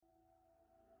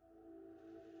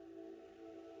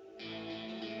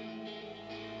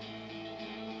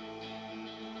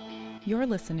You're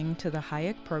listening to the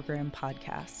Hayek Program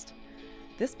podcast.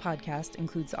 This podcast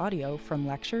includes audio from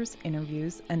lectures,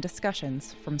 interviews, and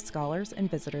discussions from scholars and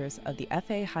visitors of the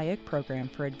F.A. Hayek Program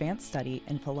for Advanced Study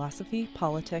in Philosophy,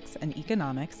 Politics, and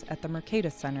Economics at the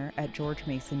Mercatus Center at George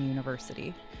Mason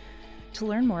University. To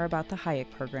learn more about the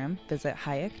Hayek Program, visit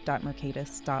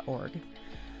hayek.mercatus.org.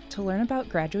 To learn about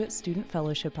graduate student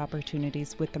fellowship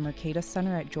opportunities with the Mercatus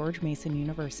Center at George Mason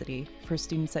University for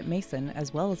students at Mason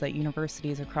as well as at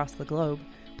universities across the globe,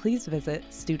 please visit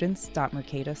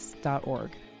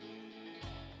students.mercatus.org.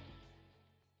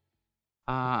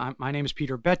 My name is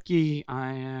Peter Boettke.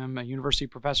 I am a university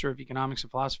professor of economics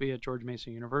and philosophy at George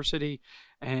Mason University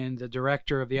and the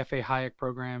director of the F.A. Hayek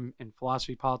Program in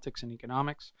Philosophy, Politics, and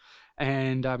Economics.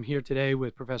 And I'm here today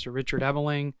with Professor Richard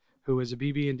Ebeling, who is a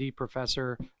BB&D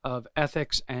professor of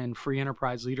ethics and free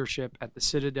enterprise leadership at the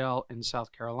Citadel in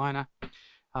South Carolina.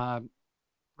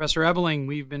 Professor Ebeling,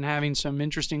 we've been having some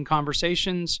interesting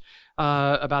conversations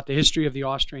about the history of the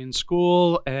Austrian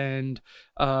school and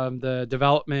the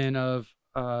development of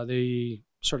the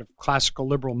sort of classical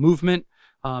liberal movement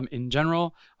in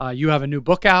general. You have a new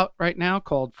book out right now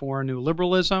called For New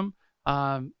Liberalism.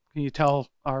 Can you tell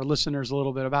our listeners a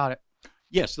little bit about it?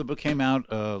 Yes, the book came out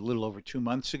a little over 2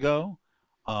 months ago,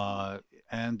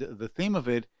 and the theme of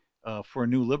it, For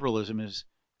New Liberalism, is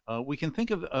we can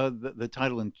think of the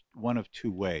title in one of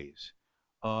two ways.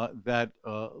 That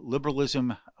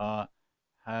liberalism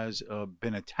has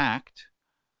been attacked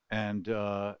and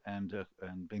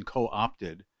been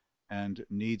co-opted and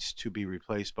needs to be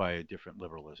replaced by a different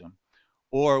liberalism.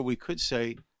 Or we could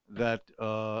say that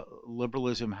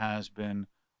liberalism has been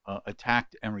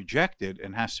attacked and rejected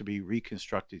and has to be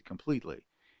reconstructed completely.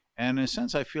 And in a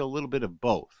sense, I feel a little bit of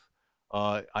both.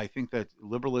 I think that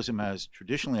liberalism, as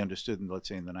traditionally understood in, let's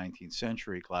say, in the 19th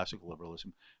century, classical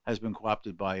liberalism, has been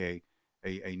co-opted by a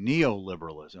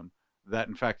neoliberalism that,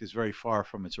 in fact, is very far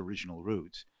from its original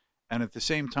roots. And at the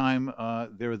same time,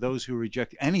 there are those who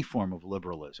reject any form of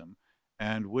liberalism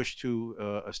and wish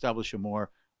to establish a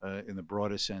more, in the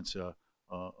broadest sense,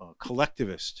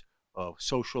 collectivist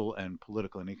social and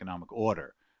political and economic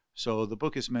order. So the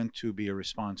book is meant to be a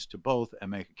response to both and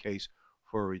make a case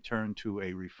for a return to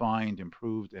a refined,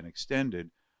 improved, and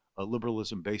extended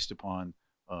liberalism based upon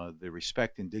the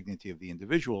respect and dignity of the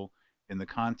individual in the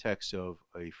context of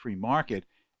a free market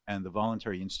and the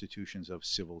voluntary institutions of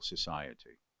civil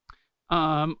society.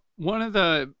 One of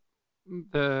the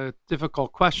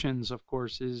difficult questions, of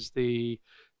course, is the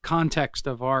context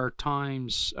of our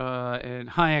times, and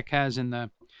Hayek has in the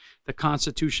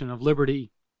Constitution of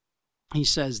Liberty, he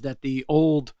says that the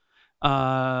old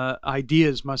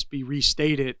ideas must be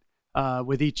restated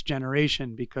with each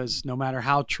generation because no matter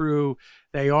how true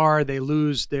they are, they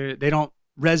don't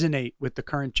resonate with the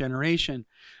current generation.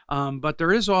 But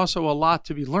there is also a lot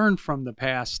to be learned from the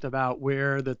past about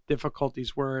where the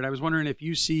difficulties were. And I was wondering if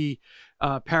you see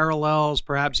parallels,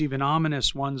 perhaps even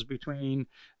ominous ones, between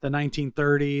the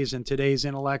 1930s and today's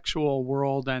intellectual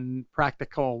world and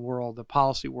practical world, the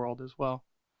policy world as well.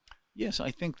 Yes, I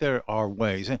think there are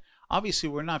ways. And obviously,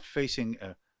 we're not facing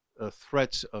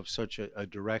threats of such a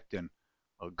direct and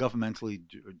governmentally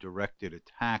directed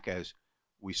attack as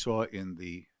we saw in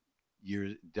the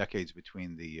decades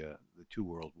between the two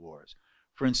world wars.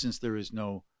 For instance, there is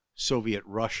no Soviet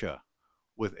Russia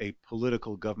with a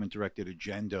political government-directed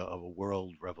agenda of a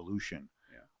world revolution.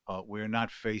 Yeah. We're not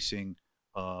facing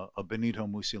a Benito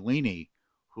Mussolini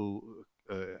who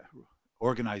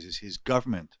organizes his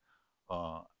government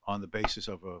on the basis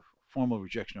of a formal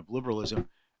rejection of liberalism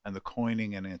and the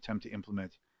coining and an attempt to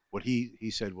implement what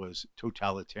he said was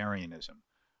totalitarianism.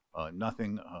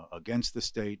 Nothing against the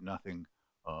state, nothing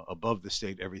above the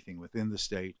state, everything within the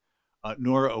state,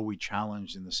 nor are we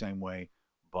challenged in the same way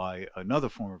by another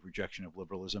form of rejection of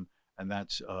liberalism, and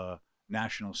that's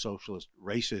National Socialist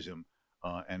racism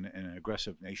and an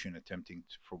aggressive nation attempting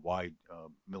for wide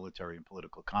military and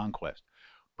political conquest.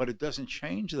 But it doesn't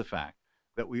change the fact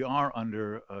that we are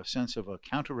under a sense of a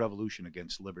counter-revolution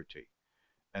against liberty.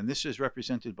 And this is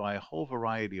represented by a whole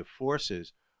variety of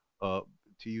forces, to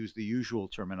use the usual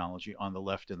terminology, on the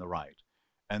left and the right.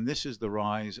 And this is the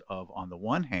rise of, on the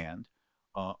one hand,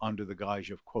 under the guise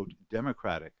of, quote,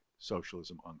 democratic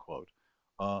socialism, unquote,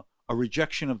 a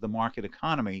rejection of the market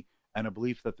economy and a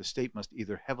belief that the state must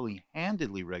either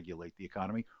heavily-handedly regulate the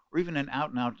economy or even an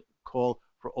out-and-out call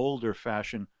for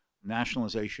older-fashioned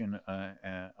nationalization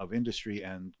of industry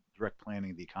and direct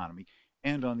planning of the economy.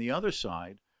 And on the other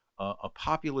side, a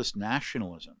populist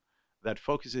nationalism that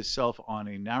focuses itself on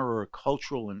a narrower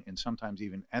cultural and sometimes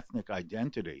even ethnic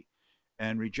identity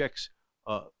and rejects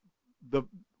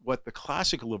what the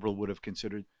classical liberal would have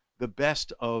considered the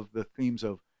best of the themes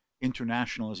of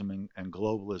internationalism and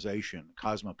globalization,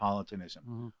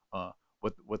 cosmopolitanism,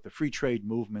 what the free trade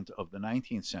movement of the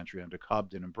 19th century under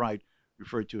Cobden and Bright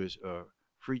referred to as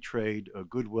free trade,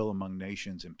 goodwill among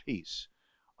nations, and peace.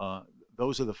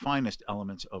 Those are the finest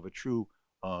elements of a true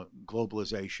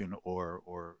globalization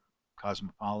or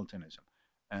cosmopolitanism,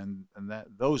 and that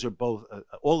those are both.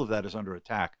 All of that is under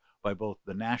attack by both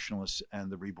the nationalists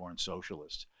and the reborn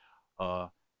socialists,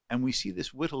 and we see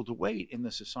this whittled away in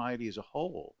the society as a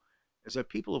whole, is that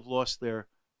people have lost their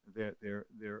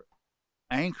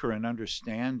anchor and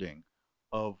understanding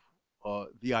of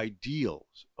the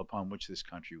ideals upon which this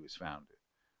country was founded.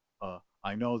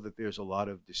 I know that there's a lot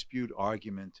of dispute,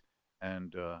 argument,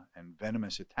 and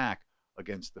venomous attack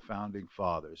against the founding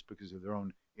fathers because of their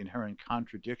own inherent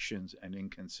contradictions and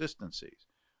inconsistencies.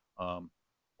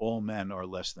 All men are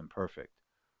less than perfect.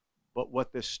 But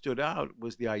what this stood out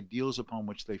was the ideals upon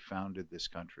which they founded this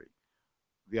country.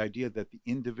 The idea that the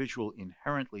individual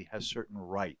inherently has certain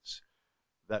rights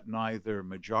that neither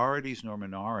majorities nor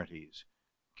minorities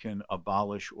can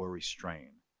abolish or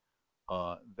restrain.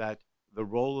 That the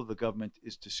role of the government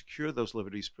is to secure those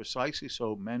liberties precisely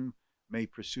so men may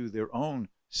pursue their own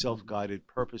self-guided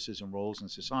purposes and roles in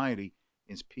society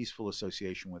in peaceful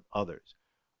association with others.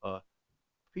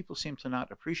 People seem to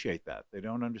not appreciate that. They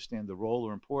don't understand the role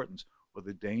or importance or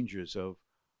the dangers of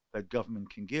that government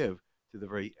can give to the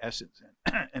very essence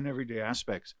and everyday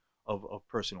aspects of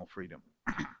personal freedom.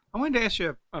 I wanted to ask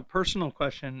you a personal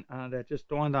question that just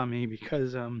dawned on me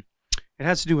because it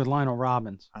has to do with Lionel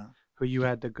Robbins, who you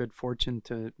had the good fortune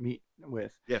to meet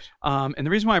with. Yes. And the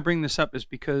reason why I bring this up is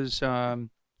because over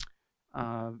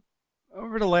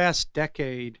the last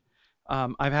decade,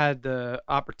 I've had the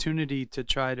opportunity to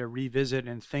try to revisit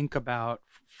and think about,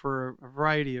 for a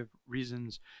variety of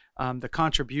reasons, the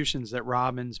contributions that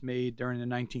Robbins made during the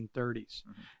 1930s.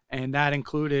 And that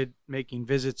included making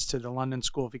visits to the London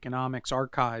School of Economics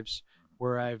archives,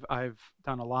 where I've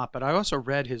done a lot. But I also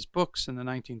read his books in the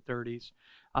 1930s,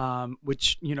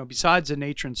 which, besides the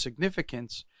nature and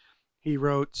significance, he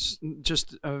wrote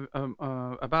just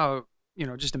about,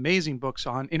 just amazing books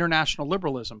on international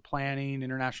liberalism, planning,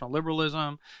 international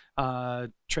liberalism,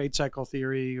 trade cycle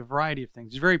theory, a variety of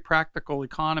things. He's a very practical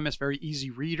economist, very easy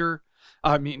reader.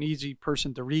 Easy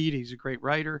person to read. He's a great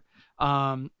writer.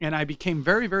 And I became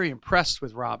very, very impressed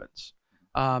with Robbins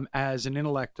as an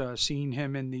intellect, seeing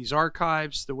him in these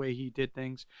archives, the way he did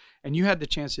things. And you had the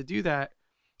chance to do that.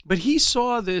 But he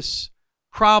saw this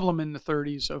problem in the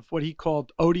 30s of what he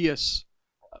called odious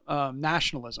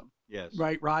nationalism, Yes.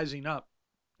 right, rising up,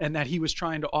 and that he was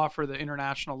trying to offer the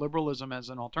international liberalism as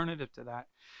an alternative to that.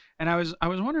 And I was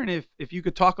wondering if you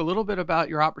could talk a little bit about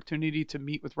your opportunity to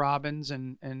meet with Robbins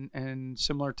and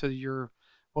similar to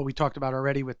what we talked about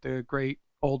already with the great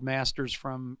old masters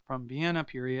from Vienna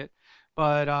period,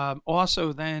 but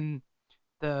also then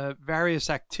the various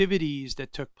activities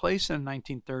that took place in the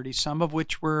 1930s, some of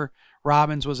which were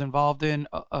Robbins was involved in,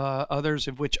 others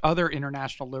of which other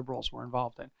international liberals were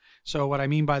involved in. So what I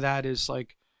mean by that is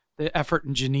like the effort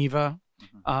in Geneva,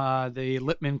 the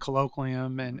Lippmann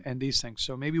Colloquium, and these things.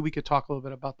 So maybe we could talk a little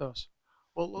bit about those.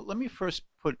 Well, let me first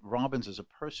put Robbins as a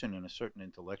person in a certain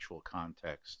intellectual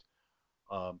context.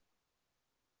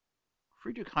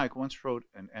 Friedrich Hayek once wrote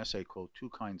an essay called Two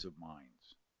Kinds of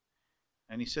Minds.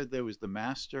 And he said there was the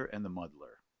master and the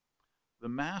muddler. The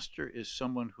master is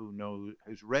someone who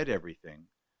has read everything,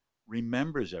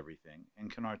 remembers everything,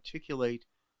 and can articulate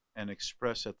and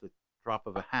express at the drop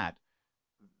of a hat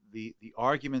the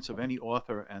arguments of any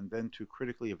author and then to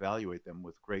critically evaluate them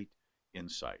with great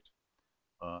insight.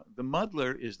 The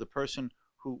muddler is the person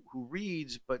who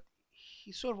reads, but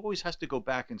he sort of always has to go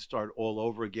back and start all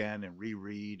over again and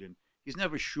reread, and he's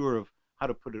never sure of how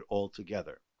to put it all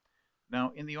together.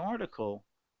 Now, in the article,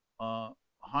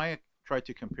 Hayek tried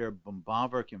to compare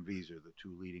Böhm-Bawerk and Wieser, the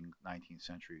two leading 19th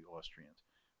century Austrians,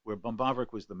 where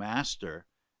Böhm-Bawerk was the master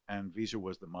and Wieser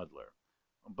was the muddler.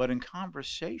 But in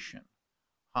conversation,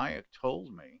 Hayek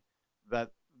told me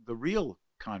that the real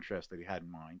contrast that he had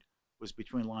in mind was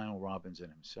between Lionel Robbins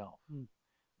and himself.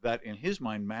 That in his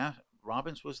mind,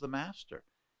 Robbins was the master.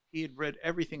 He had read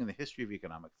everything in the history of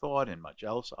economic thought and much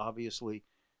else, obviously,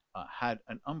 had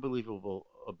an unbelievable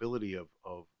ability of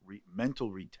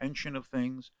mental retention of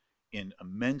things in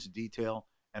immense detail,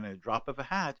 and at a drop of a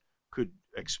hat could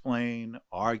explain,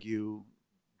 argue,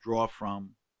 draw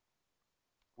from,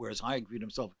 whereas Hayek viewed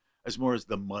himself as more as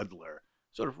the muddler,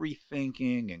 sort of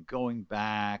rethinking and going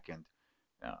back. And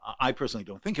I personally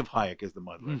don't think of Hayek as the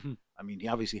muddler. I mean, he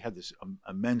obviously had this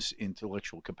immense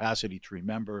intellectual capacity to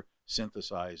remember,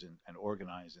 synthesize, and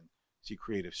organize and see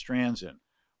creative strands in.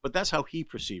 But that's how he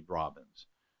perceived Robbins.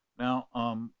 Now,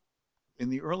 in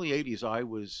the early 80s, I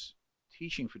was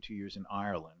teaching for 2 years in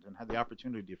Ireland and had the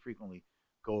opportunity to frequently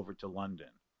go over to London.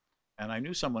 And I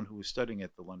knew someone who was studying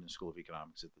at the London School of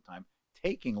Economics at the time,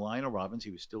 taking Lionel Robbins.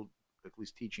 He was still at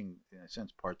least teaching, in a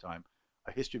sense, part-time,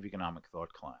 a history of economic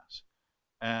thought class.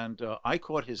 And I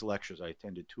caught his lectures. I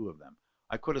attended 2 of them.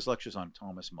 I caught his lectures on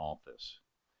Thomas Malthus.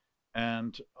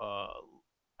 And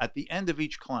at the end of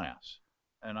each class,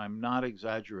 and I'm not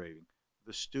exaggerating,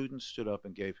 the students stood up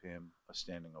and gave him a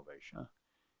standing ovation. Huh.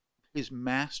 His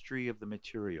mastery of the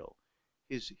material,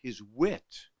 his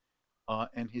wit,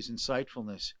 and his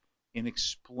insightfulness in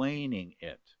explaining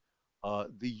it,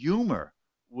 the humor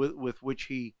with which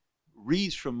he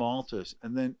reads from Malthus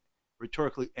and then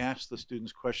rhetorically asks the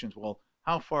students questions. Well,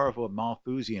 how far of a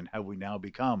Malthusian have we now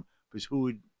become? Because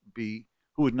who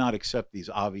would not accept these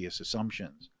obvious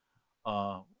assumptions?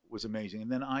 Was amazing.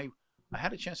 And then I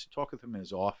had a chance to talk with him in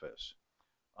his office.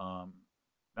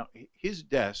 Now, his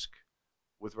desk,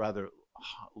 with rather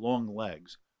long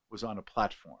legs, was on a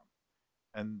platform.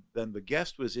 And then the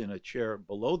guest was in a chair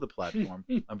below the platform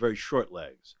on very short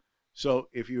legs. So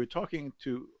if you were talking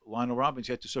to Lionel Robbins,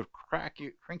 you had to sort of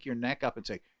crank your neck up and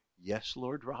say, "Yes,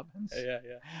 Lord Robbins." Yeah.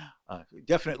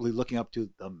 Definitely looking up to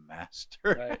the master.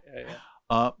 Right.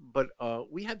 Yeah. But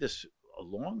we had this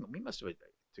we must have been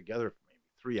together for maybe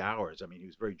 3 hours. I mean, he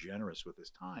was very generous with his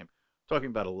time, talking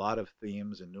about a lot of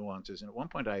themes and nuances. And at one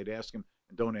point I had asked him,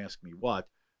 and don't ask me what,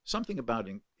 something about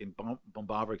in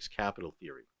Bombavrik's capital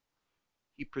theory.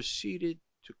 He proceeded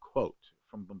to quote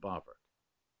from Bombavrik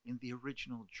in the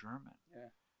original German. Yeah.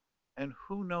 And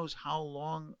who knows how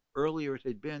long earlier it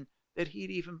had been that he'd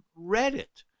even read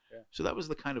it. Yeah. So that was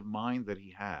the kind of mind that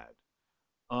he had.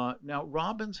 Now,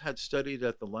 Robbins had studied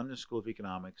at the London School of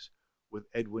Economics with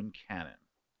Edwin Cannon.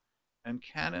 And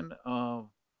Cannon,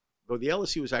 though the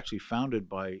LSE was actually founded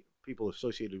by people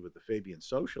associated with the Fabian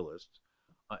Socialists,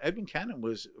 Edwin Cannon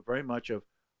was very much of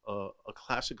a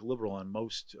classic liberal on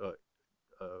most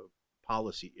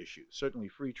policy issues, certainly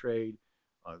free trade,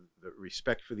 the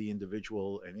respect for the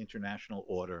individual, and international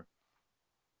order.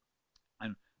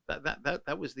 And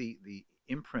that was the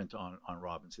imprint on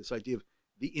Robbins, this idea of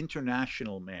the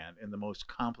international man in the most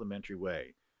complimentary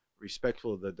way,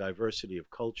 respectful of the diversity of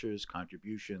cultures,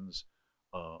 contributions,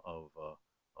 of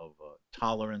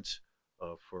tolerance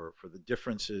for the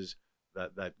differences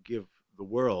that give the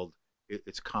world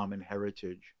its common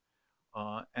heritage.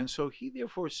 And so he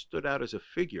therefore stood out as a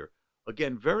figure,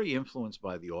 again, very influenced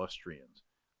by the Austrians,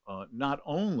 not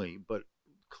only, but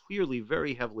clearly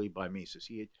very heavily by Mises.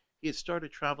 He had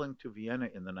started traveling to Vienna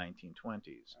in the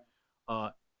 1920s.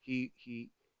 He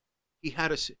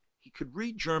could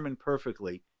read German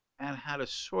perfectly and had a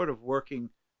sort of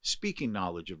working speaking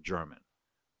knowledge of German.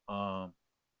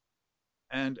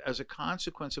 And as a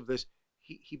consequence of this,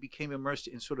 he became immersed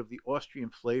in sort of the Austrian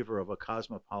flavor of a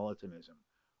cosmopolitanism,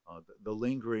 the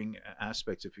lingering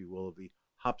aspects, if you will, of the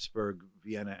Habsburg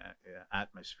Vienna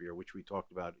atmosphere, which we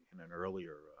talked about in an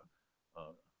earlier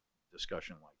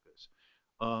discussion like this.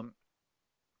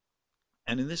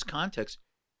 And in this context,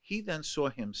 he then saw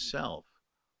himself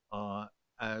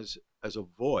as a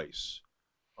voice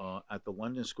at the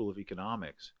London School of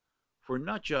Economics for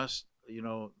not just,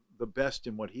 the best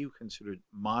in what he considered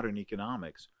modern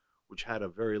economics, which had a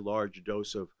very large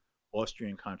dose of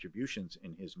Austrian contributions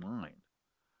in his mind,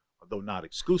 though not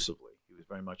exclusively. He was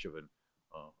very much of an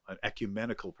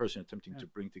ecumenical person, attempting to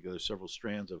bring together several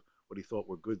strands of what he thought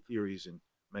were good theories and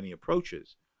many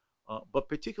approaches, but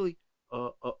particularly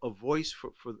a voice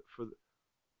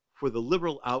for the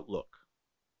liberal outlook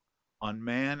on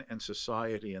man and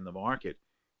society and the market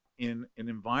in an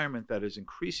environment that is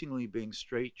increasingly being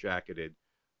straitjacketed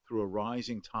through a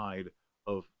rising tide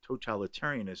of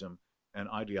totalitarianism and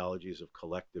ideologies of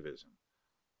collectivism.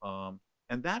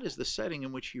 And that is the setting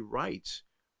in which he writes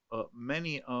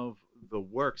many of the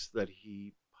works that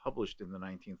he published in the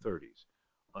 1930s.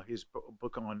 His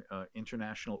book on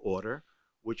international order,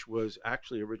 which was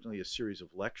actually originally a series of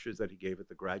lectures that he gave at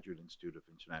the Graduate Institute of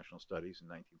International Studies in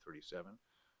 1937,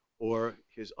 or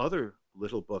his other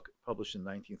little book published in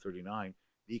 1939,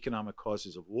 The Economic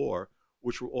Causes of War,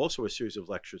 which were also a series of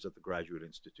lectures at the Graduate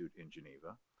Institute in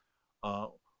Geneva,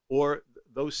 or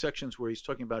those sections where he's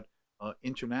talking about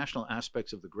international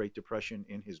aspects of the Great Depression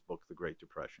in his book, The Great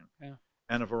Depression,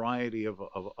 and a variety of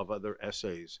other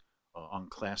essays on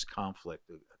class conflict,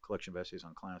 a collection of essays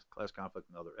on class conflict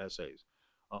and other essays.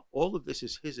 All of this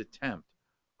is his attempt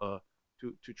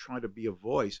to try to be a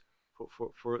voice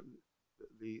for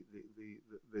the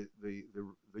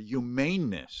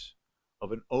humaneness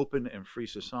of an open and free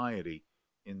society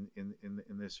in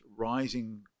this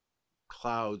rising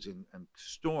clouds and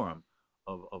storm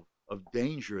of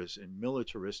dangerous and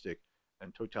militaristic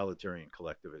and totalitarian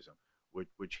collectivism,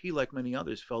 which he, like many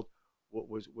others, felt what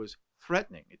was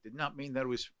threatening. It did not mean that it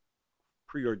was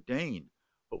preordained,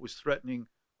 but was threatening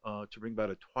to bring about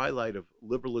a twilight of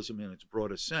liberalism in its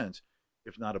broadest sense,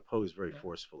 if not opposed very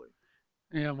forcefully.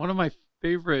 Yeah, one of my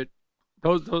favorite,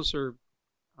 those are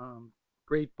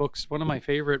great books. One of my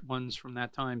favorite ones from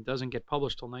that time doesn't get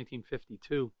published till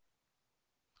 1952.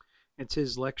 It's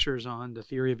his lectures on the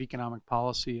theory of economic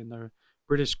policy and the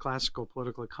British classical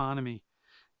political economy.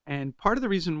 And part of the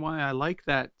reason why I like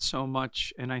that so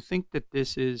much, and I think that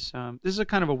this is a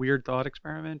kind of a weird thought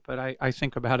experiment, but I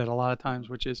think about it a lot of times,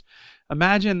 which is,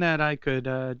 imagine that I could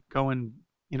go in,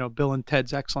 Bill and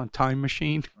Ted's Excellent Time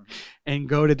Machine, and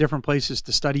go to different places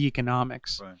to study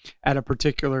economics at a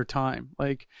particular time.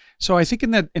 So I think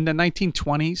in the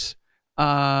 1920s,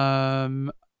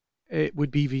 it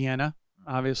would be Vienna,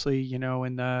 obviously, in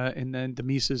the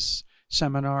Mises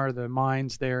seminar, the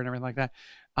minds there and everything like that.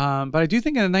 But I do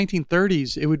think in the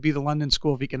 1930s, it would be the London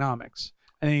School of Economics.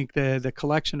 I think the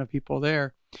collection of people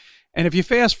there. And if you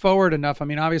fast forward enough, I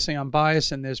mean, obviously I'm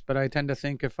biased in this, but I tend to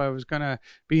think if I was going to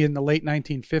be in the late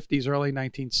 1950s, early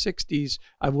 1960s,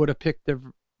 I would have picked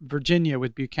Virginia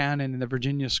with Buchanan and the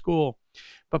Virginia School.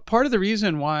 But part of the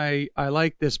reason why I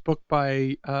like this book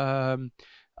by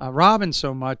Robin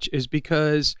so much is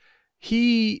because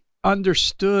he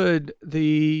understood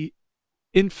the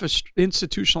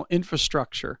institutional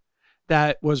infrastructure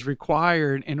that was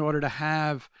required in order to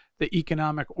have the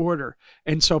economic order.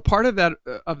 And so part of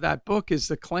that book is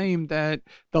the claim that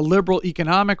the liberal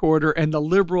economic order and the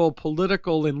liberal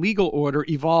political and legal order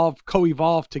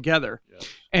co-evolved together. Yes.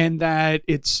 And that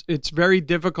it's very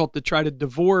difficult to try to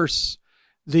divorce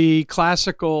the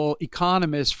classical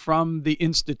economists from the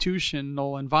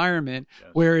institutional environment. Yes.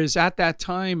 Whereas at that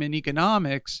time in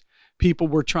economics, people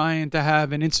were trying to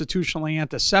have an institutionally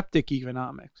antiseptic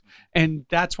economics. And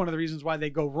that's one of the reasons why they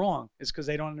go wrong, is because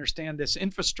they don't understand this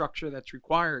infrastructure that's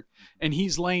required. And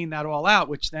he's laying that all out,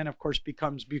 which then, of course,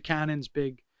 becomes Buchanan's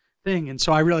big thing. And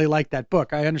so I really like that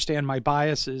book. I understand my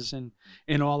biases and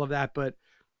all of that, but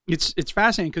it's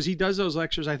fascinating because he does those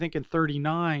lectures, I think, in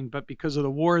 1939, but because of the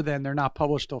war then, they're not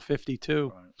published till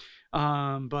 1952.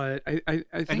 Right. But I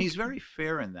think... And he's very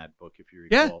fair in that book, if you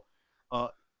recall. Yeah.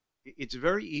 It's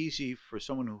very easy for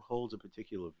someone who holds a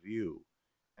particular view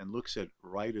and looks at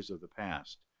writers of the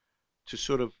past to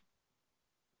sort of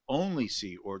only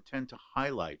see or tend to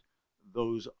highlight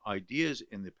those ideas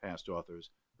in the past authors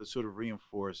that sort of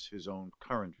reinforce his own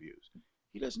current views.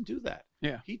 He doesn't do that.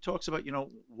 Yeah. He talks about,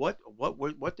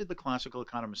 what did the classical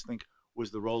economists think was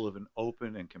the role of an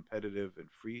open and competitive and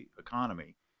free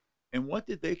economy, and what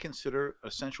did they consider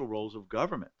essential roles of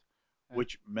government,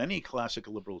 which many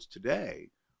classical liberals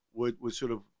today would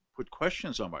sort of put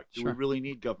questions on. Do we really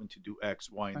need government to do X,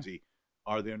 Y, and Z?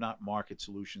 Are there not market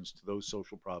solutions to those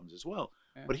social problems as well?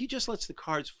 Yeah. But he just lets the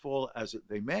cards fall as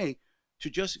they may to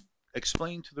just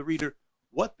explain to the reader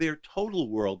what their total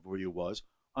worldview was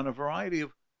on a variety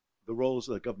of the roles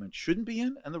that government shouldn't be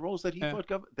in and the roles that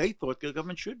they thought the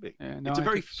government should be. Yeah, no, it's a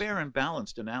very fair and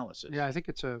balanced analysis. Yeah, I think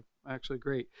it's actually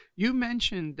great. You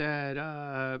mentioned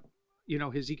that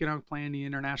his economic plan, the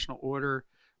international order,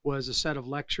 was a set of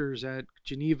lectures at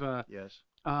Geneva. Yes.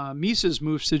 Mises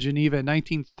moves to Geneva in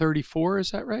 1934, is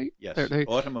that right? Yes,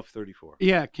 autumn of 34.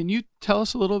 Yeah, can you tell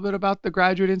us a little bit about the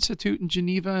Graduate Institute in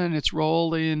Geneva and its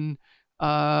role in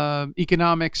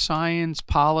economic science,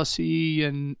 policy,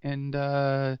 and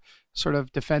sort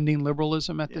of defending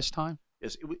liberalism at this time?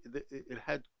 Yes, it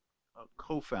had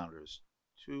co-founders,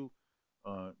 two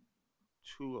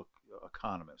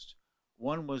economists.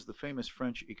 One was the famous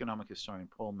French economic historian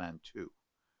Paul Mantoux,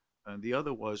 and the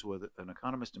other was with an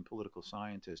economist and political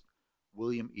scientist,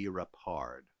 William E.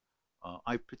 Rappard.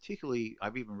 I've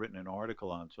even written an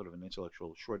article on sort of an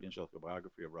short intellectual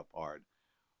biography of Rappard.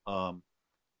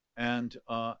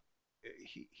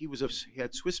 He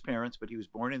had Swiss parents, but he was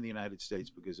born in the United States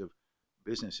because of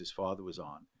business his father was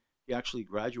on. He actually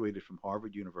graduated from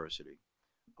Harvard University,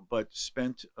 but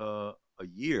spent a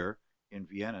year in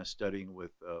Vienna studying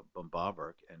with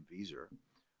Boettke and Wieser,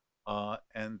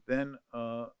 and then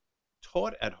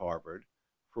taught at Harvard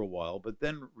for a while, but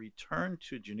then returned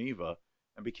to Geneva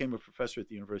and became a professor at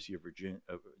the University of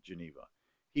Geneva.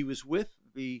 He was with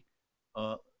the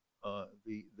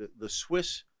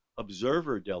Swiss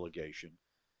observer delegation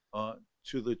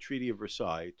to the Treaty of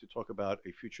Versailles to talk about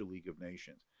a future League of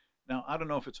Nations. Now, I don't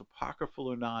know if it's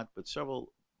apocryphal or not, but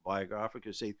several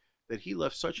biographers say that he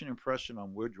left such an impression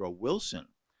on Woodrow Wilson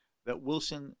that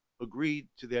Wilson agreed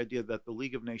to the idea that the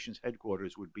League of Nations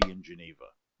headquarters would be in Geneva.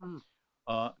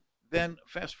 Then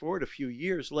fast forward a few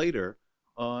years later,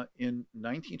 in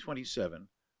 1927,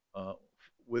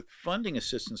 with funding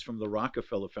assistance from the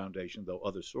Rockefeller Foundation, though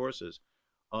other sources,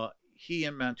 he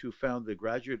and Mantoux found the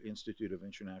Graduate Institute of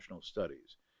International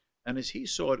Studies. And as he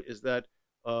saw it, is that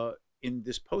in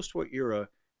this post-war era,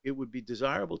 it would be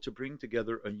desirable to bring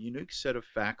together a unique set of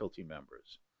faculty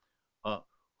members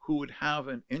who would have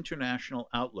an international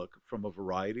outlook from a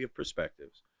variety of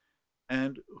perspectives,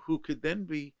 and who could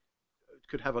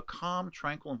have a calm,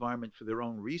 tranquil environment for their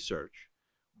own research,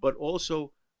 but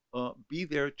also be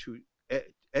there to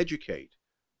educate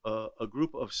a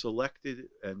group of selected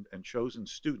and chosen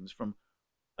students from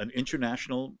an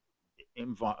international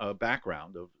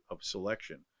background of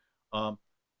selection,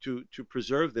 to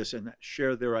preserve this and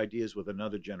share their ideas with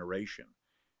another generation.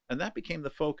 And that became the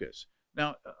focus.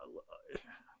 Now,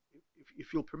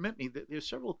 if you'll permit me, there's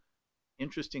several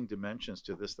interesting dimensions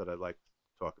to this that I'd like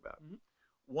to talk about. Mm-hmm.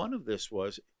 One of this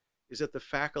is that the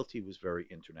faculty was very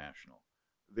international.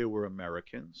 There were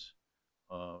Americans,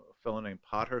 a fellow named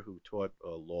Potter who taught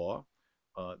law.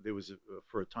 There was,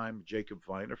 for a time, Jacob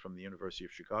Viner from the University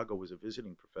of Chicago was a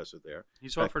visiting professor there.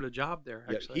 He's offered a job there,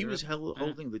 actually. Yeah, he was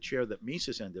holding the chair that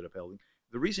Mises ended up holding.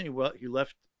 The reason he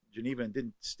left Geneva and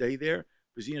didn't stay there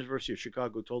was the University of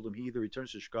Chicago told him he either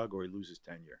returns to Chicago or he loses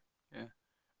tenure. Yeah.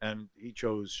 And he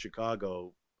chose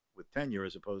Chicago with tenure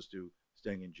as opposed to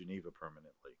staying in Geneva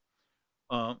permanently.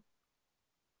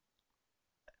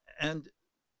 And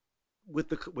with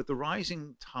the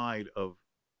rising tide of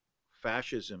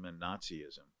fascism and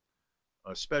Nazism,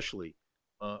 especially,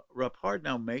 Rappard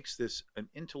now makes this an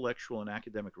intellectual and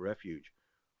academic refuge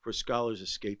for scholars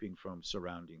escaping from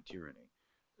surrounding tyranny.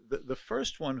 The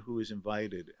first one who is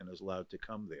invited and is allowed to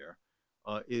come there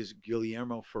is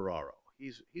Guillermo Ferraro.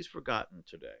 He's forgotten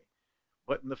today,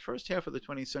 but in the first half of the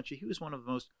 20th century, he was one of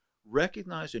the most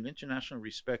recognized and internationally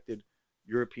respected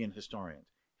European historians.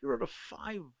 He wrote a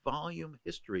 5-volume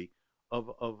history of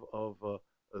the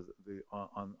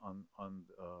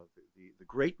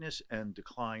greatness and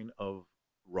decline of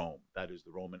Rome, that is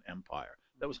the Roman Empire.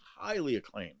 That was highly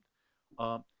acclaimed.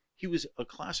 He was a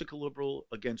classical liberal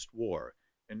against war.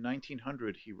 In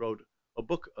 1900, he wrote a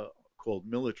book called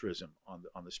Militarism,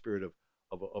 on the spirit of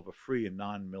a free and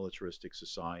non-militaristic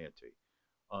society.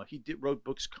 He wrote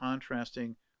books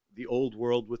contrasting the old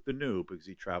world with the new, because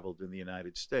he traveled in the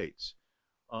United States.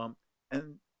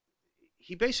 And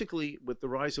he basically, with the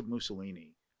rise of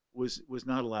Mussolini, was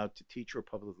not allowed to teach or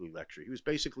publicly lecture. He was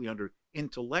basically under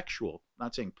intellectual,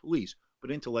 not saying police,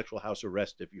 but intellectual house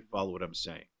arrest, if you follow what I'm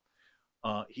saying.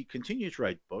 He continued to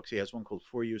write books. He has one called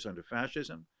 4 Years Under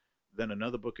Fascism, then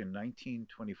another book in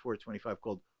 1924-25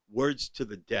 called Words to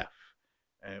the Deaf,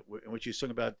 in which he's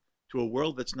talking about, to a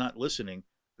world that's not listening,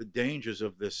 the dangers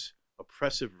of this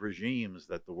oppressive regimes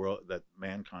that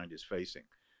mankind is facing.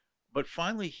 But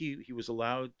finally, he was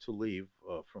allowed to leave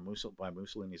by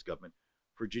Mussolini's government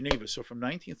for Geneva. So from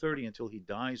 1930 until he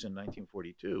dies in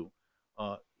 1942,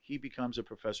 he becomes a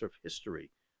professor of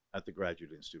history at the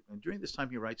Graduate Institute. And during this time,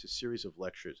 he writes a series of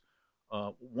lectures.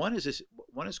 One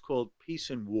is called Peace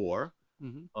and War.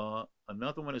 Mm-hmm.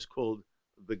 Another one is called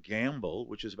The Gamble,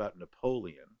 which is about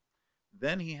Napoleon.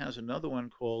 Then he has another one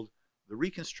called The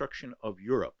Reconstruction of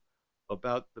Europe,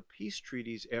 about the peace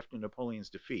treaties after Napoleon's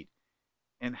defeat,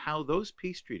 and how those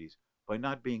peace treaties, by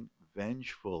not being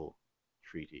vengeful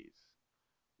treaties,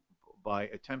 by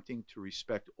attempting to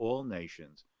respect all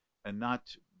nations and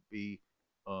not be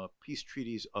peace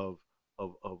treaties of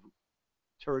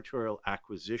territorial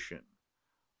acquisition,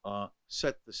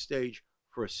 set the stage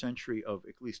for a century of,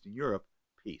 at least in Europe,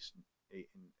 peace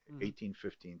in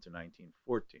 1815 to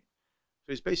 1914. So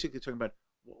he's basically talking about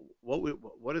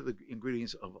what are the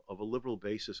ingredients of a liberal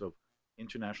basis of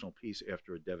international peace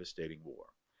after a devastating war.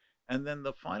 And then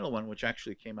the final one, which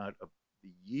actually came out of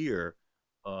the year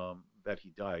that he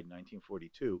died,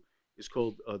 1942, is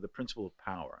called The Principle of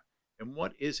Power. And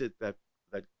what is it that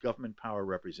government power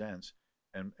represents,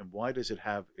 and why does it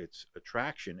have its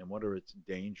attraction, and what are its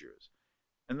dangers?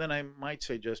 And then I might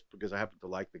say, just because I happen to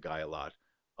like the guy a lot,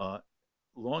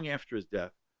 long after his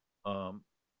death,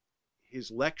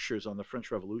 his lectures on the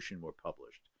French Revolution were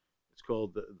published. It's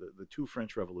called the Two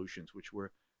French Revolutions, which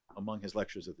were among his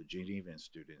lectures at the Geneva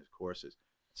Institute in his courses.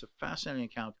 It's a fascinating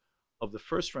account of the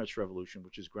first French Revolution,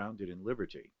 which is grounded in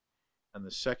liberty, and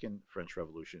the second French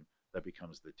Revolution that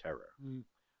becomes the terror.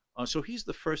 So he's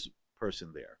the first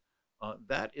person there.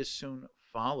 That is soon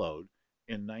followed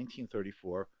in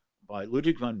 1934 by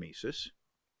Ludwig von Mises,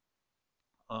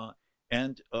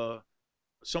 and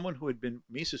someone who had been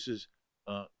Mises's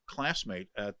classmate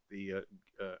at the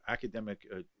academic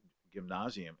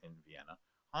gymnasium in Vienna,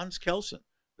 Hans Kelsen,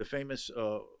 the famous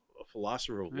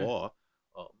philosopher of law,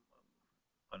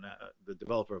 the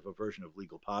developer of a version of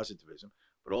legal positivism,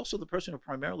 but also the person who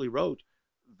primarily wrote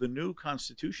the new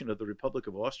constitution of the Republic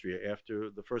of Austria after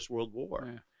the First World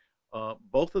War. Yeah.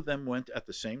 Both of them went at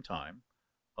the same time,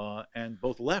 and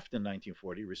both left in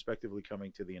 1940, respectively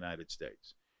coming to the United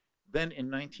States. Then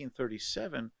in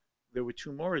 1937, there were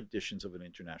two more editions of an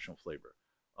international flavor.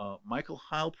 Michael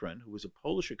Heilprin, who was a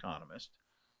Polish economist,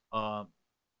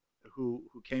 who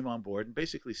came on board and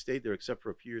basically stayed there except for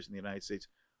a few years in the United States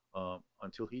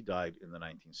until he died in the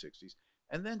 1960s.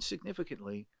 And then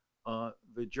significantly,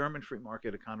 the German free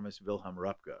market economist Wilhelm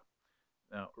Röpke.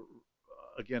 Now,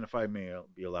 again, if I may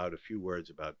be allowed a few words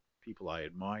about people I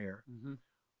admire. Mm-hmm.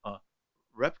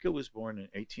 Röpke was born in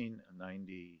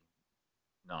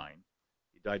 1899.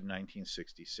 He died in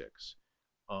 1966.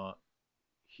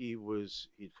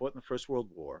 He'd fought in the First World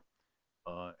War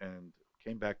and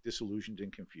came back disillusioned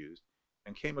and confused,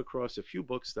 and came across a few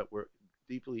books that were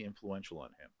deeply influential on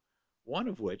him. One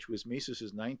of which was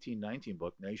Mises's 1919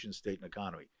 book, Nation, State, and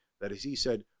Economy, that, as he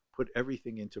said, put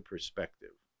everything into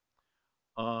perspective.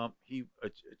 He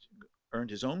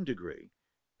earned his own degree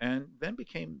and then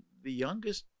became the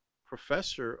youngest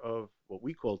professor of what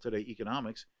we call today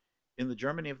economics in the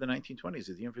Germany of the 1920s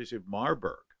at the University of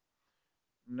Marburg.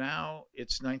 Now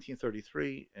it's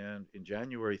 1933, and in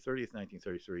January 30th,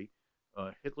 1933,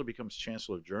 Hitler becomes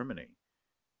Chancellor of Germany.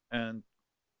 And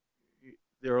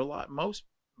there are most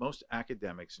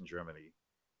academics in Germany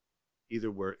either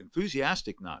were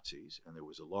enthusiastic Nazis, and there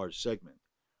was a large segment.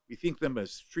 We think them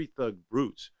as street thug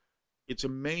brutes. It's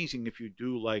amazing if you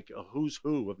do like a who's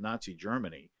who of Nazi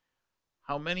Germany,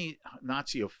 how many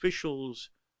Nazi officials,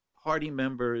 party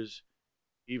members,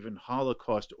 even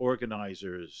Holocaust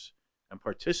organizers and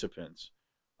participants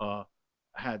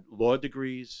had law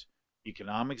degrees,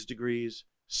 economics degrees,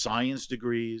 science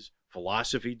degrees,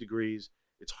 philosophy degrees.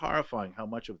 It's horrifying how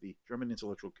much of the German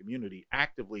intellectual community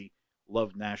actively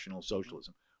loved National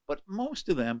Socialism. But most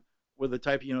of them were the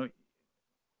type, you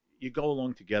go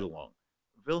along to get along.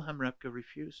 Wilhelm Röpke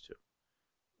refused to.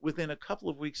 Within a couple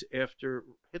of weeks after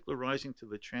Hitler rising to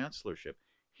the chancellorship,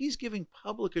 he's giving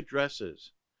public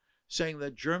addresses saying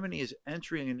that Germany is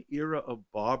entering an era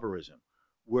of barbarism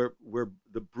where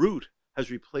the brute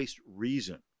has replaced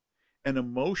reason and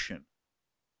emotion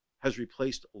has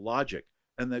replaced logic,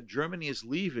 and that Germany is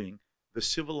leaving the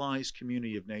civilized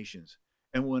community of nations.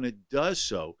 And when it does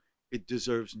so, it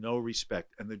deserves no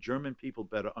respect, and the German people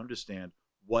better understand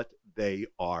what they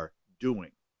are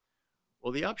doing.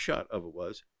 Well, the upshot of it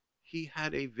was he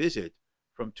had a visit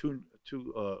from two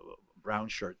brown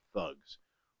shirt thugs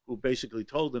who basically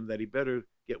told him that he better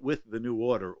get with the new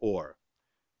order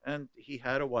and he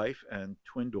had a wife and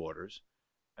twin daughters,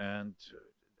 and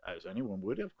as anyone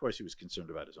would, of course, he was concerned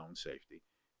about his own safety,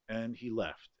 and he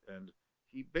left. And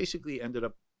he basically ended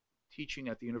up teaching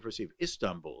at the University of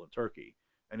Istanbul in Turkey,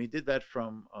 and he did that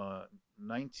from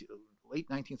late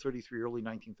 1933, early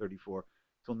 1934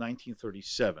 till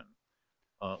 1937,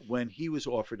 when he was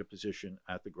offered a position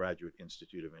at the Graduate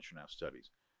Institute of International Studies,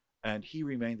 and he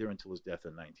remained there until his death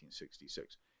in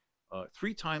 1966.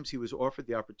 3 times he was offered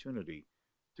the opportunity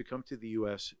to come to the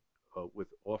U.S. With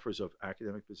offers of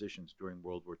academic positions during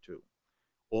World War II.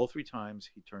 All 3 times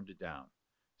he turned it down,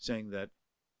 saying that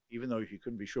even though he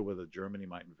couldn't be sure whether Germany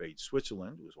might invade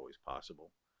Switzerland, it was always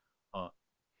possible,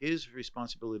 his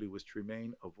responsibility was to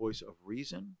remain a voice of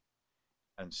reason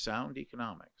and sound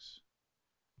economics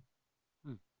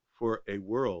for a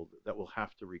world that will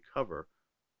have to recover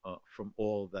from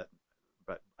all that,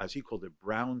 but as he called it,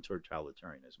 brown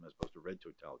totalitarianism as opposed to red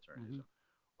totalitarianism,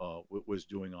 was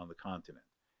doing on the continent.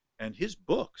 And his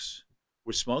books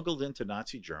were smuggled into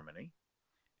Nazi Germany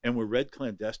and were read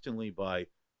clandestinely by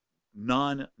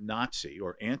non-Nazi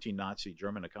or anti-Nazi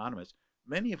German economists,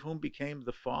 many of whom became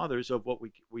the fathers of what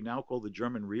we now call the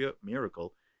German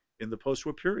miracle in the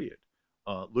post-war period.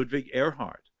 Ludwig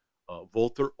Erhard,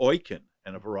 Walter Eucken,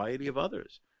 and a variety of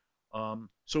others.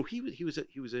 So he was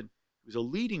a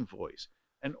leading voice,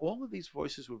 and all of these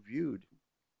voices were viewed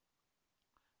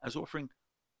as offering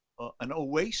an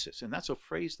oasis, and that's a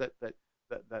phrase that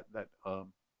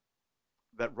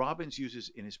Robbins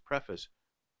uses in his preface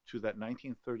to that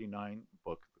 1939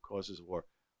 book, The Causes of War,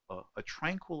 a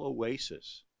tranquil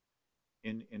oasis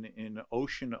in an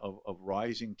ocean of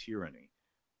rising tyranny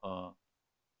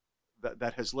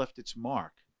that has left its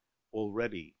mark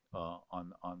already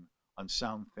on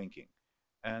sound thinking,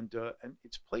 and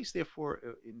its place, therefore,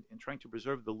 in trying to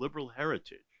preserve the liberal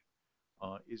heritage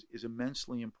is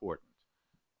immensely important.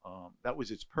 That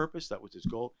was its purpose, that was its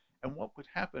goal, and what would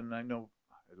happen, and I know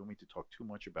I don't mean to talk too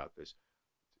much about this,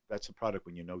 that's the product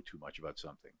when you know too much about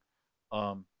something.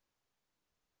 From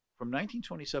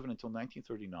 1927 until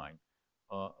 1939,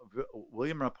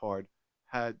 William Rappard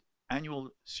had annual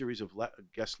series of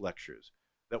guest lectures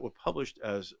that were published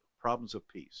as Problems of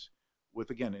Peace, with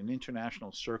again an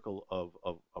international circle of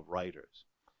writers.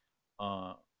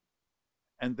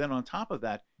 And then on top of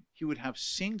that, he would have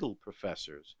single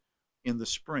professors in the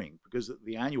spring, because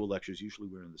the annual lectures usually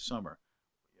were in the summer.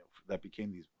 That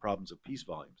became these Problems of Peace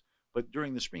volumes. But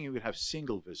during the spring, he would have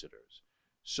single visitors.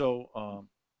 So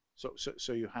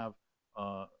you have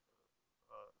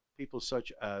people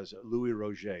such as Louis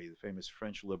Roget, the famous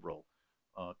French liberal,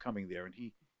 coming there, and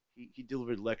he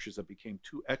delivered lectures that became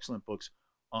two excellent books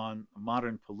on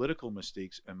modern political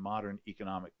mistakes and modern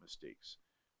economic mistakes.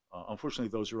 Unfortunately,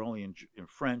 those are only in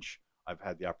French. I've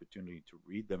had the opportunity to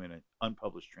read them in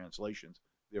unpublished translations.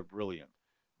 They're brilliant.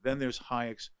 Then there's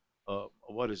Hayek's,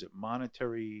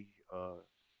 monetary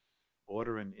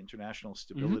order and international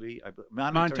stability.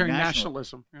 Mm-hmm. Monetary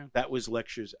nationalism. Yeah. That was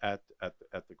lectures at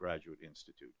the Graduate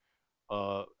Institute.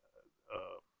 I'm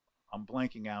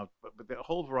blanking out, but the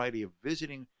whole variety of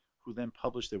visiting who then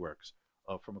published their works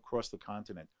from across the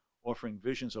continent, offering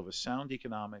visions of a sound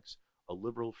economics, a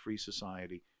liberal free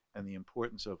society, and the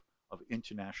importance of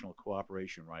international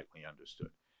cooperation rightly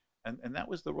understood. And that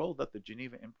was the role that the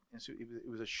Geneva Institute, it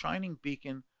was a shining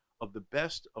beacon of the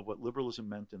best of what liberalism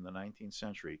meant in the 19th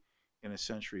century, in a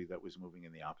century that was moving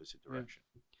in the opposite direction.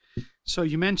 So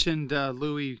you mentioned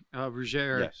Louis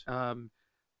Rougère. Yes.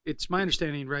 It's my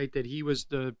understanding, right, that he was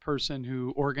the person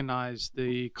who organized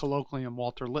the colloquium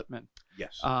Walter Lippmann.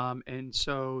 Yes. And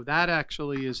so that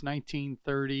actually is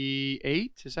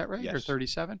 1938, is that right? Yes. Or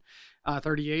 37?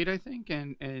 38, I think.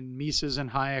 And Mises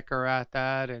and Hayek are at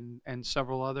that, and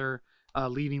several other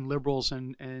leading liberals.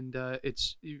 And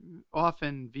it's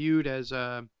often viewed as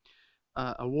a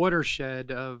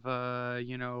watershed of,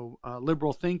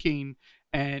 liberal thinking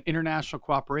and international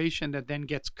cooperation that then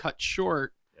gets cut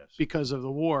short because of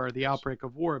the war, the outbreak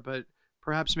of war. But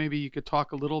perhaps maybe you could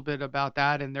talk a little bit about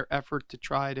that and their effort to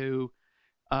try to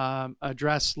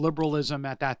address liberalism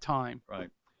at that time. Right.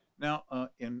 Now,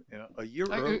 in a year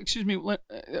earlier... Excuse me,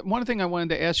 one thing I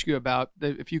wanted to ask you about,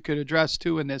 if you could address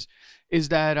too in this, is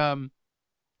that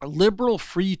liberal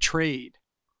free trade,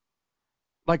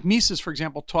 like Mises, for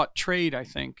example, taught trade, I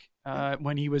think,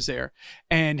 when he was there.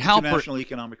 And international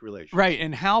economic relations. Right,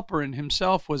 and Halperin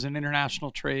himself was an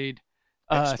international trade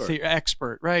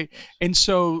expert, right? Yes. And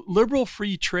so liberal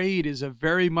free trade is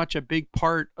very much a big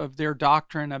part of their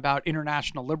doctrine about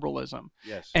international liberalism.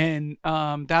 Yes. And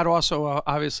that also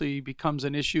obviously becomes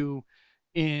an issue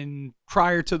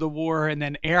prior to the war and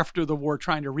then after the war,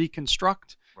 trying to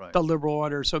reconstruct the liberal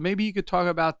order. So maybe you could talk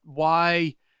about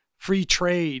why free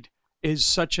trade is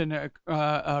such a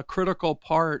critical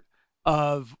part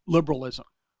of liberalism.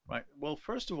 Right. Well,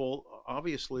 first of all,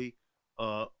 obviously,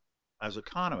 as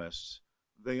economists,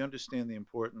 they understand the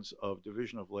importance of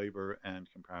division of labor and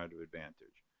comparative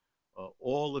advantage.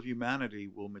 All of humanity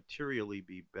will materially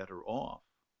be better off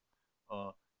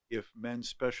if men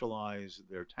specialize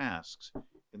their tasks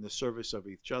in the service of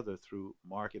each other through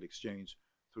market exchange,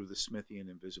 through the Smithian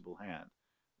invisible hand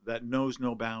that knows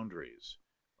no boundaries.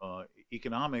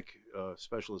 Economic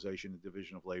specialization and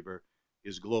division of labor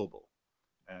is global.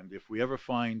 And if we ever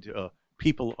find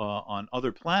people on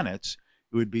other planets,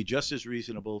 it would be just as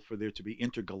reasonable for there to be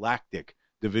intergalactic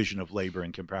division of labor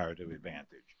and comparative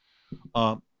advantage.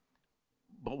 But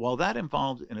while that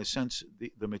involved, in a sense,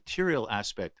 the material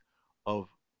aspect of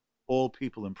all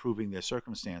people improving their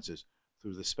circumstances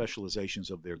through the specializations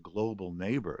of their global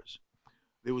neighbors,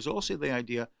 there was also the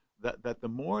idea that the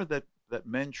more that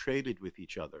men traded with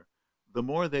each other, the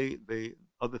more they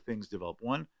other things developed.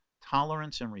 One,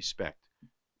 tolerance and respect.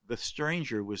 The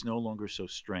stranger was no longer so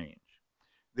strange.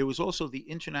 There was also the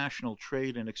international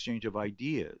trade and exchange of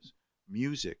ideas,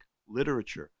 music,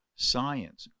 literature,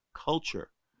 science, culture,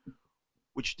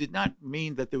 which did not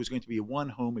mean that there was going to be one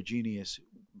homogeneous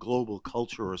global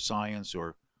culture or science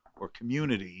or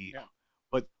community,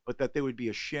 but that there would be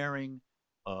a sharing,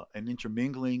 an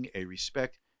intermingling, a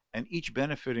respect, and each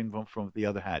benefiting from the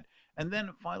other had. And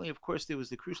then finally, of course, there was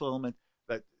the crucial element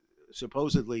that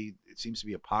supposedly, it seems to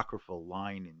be apocryphal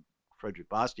line in Frederick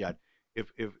Bastiat,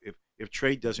 if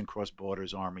trade doesn't cross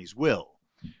borders, armies will.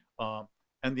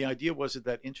 And the idea was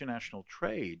that international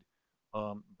trade,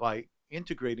 by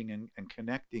integrating and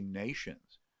connecting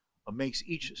nations, makes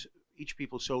each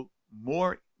people so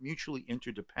more mutually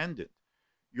interdependent.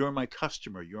 You're my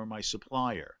customer, you're my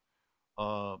supplier.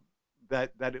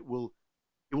 That it will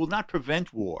not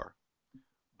prevent war,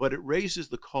 but it raises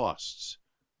the costs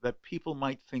that people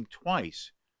might think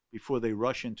twice before they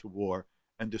rush into war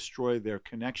and destroy their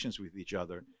connections with each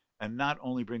other, and not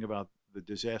only bring about the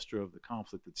disaster of the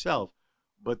conflict itself,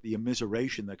 but the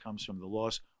immiseration that comes from the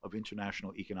loss of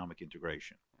international economic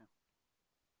integration.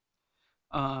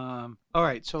 All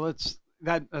right, so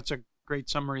that's a great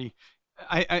summary.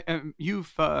 I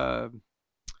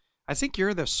think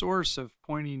you're the source of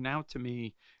pointing out to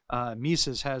me.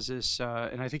 Mises has this,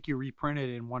 and I think you reprinted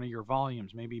it in one of your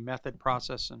volumes, maybe Method,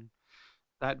 Process, and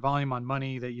that volume on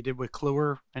money that you did with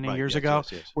Kluwer many years ago,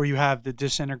 yes. where you have the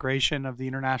disintegration of the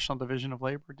International Division of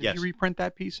Labor. Did you reprint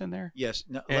that piece in there? Yes.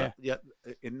 No, yeah.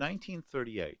 In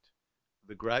 1938,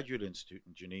 the Graduate Institute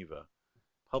in Geneva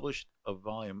published a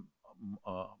volume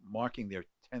marking their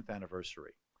 10th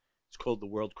anniversary. It's called The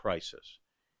World Crisis,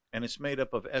 and it's made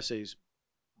up of essays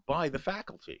by the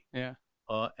faculty. Yeah.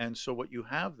 And so what you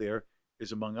have there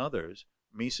is, among others,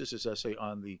 Mises' essay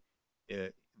on the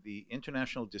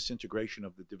international disintegration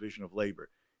of the division of labor,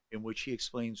 in which he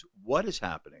explains what is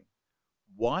happening,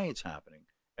 why it's happening,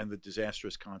 and the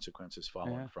disastrous consequences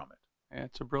following from it. Yeah,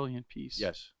 it's a brilliant piece.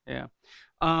 Yes. Yeah.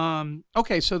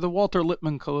 Okay, so the Walter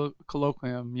Lippmann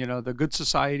colloquium, the Good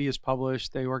Society is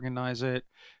published. They organize it.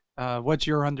 What's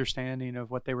your understanding of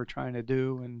what they were trying to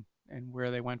do and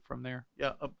where they went from there?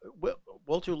 Yeah.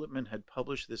 Walter Lippmann had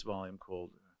published this volume called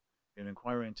An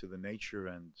Inquiry into the Nature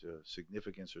and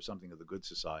Significance or something of the Good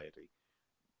Society,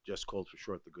 just called for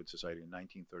short the Good Society, in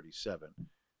 1937.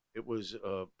 It was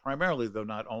primarily, though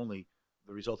not only,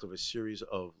 the result of a series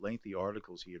of lengthy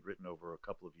articles he had written over a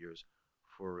couple of years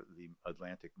for the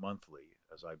Atlantic Monthly,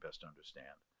 as I best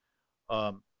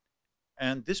understand.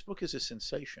 And this book is a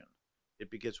sensation.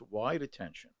 It begets wide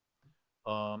attention.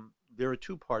 There are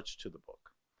two parts to the book.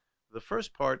 The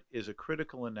first part is a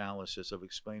critical analysis of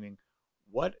explaining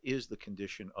what is the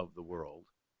condition of the world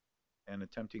and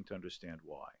attempting to understand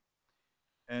why.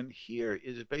 And here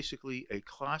is basically a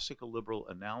classical liberal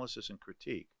analysis and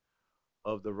critique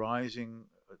of the rising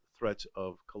threats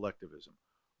of collectivism,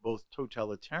 both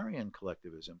totalitarian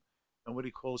collectivism and what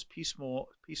he calls piecemeal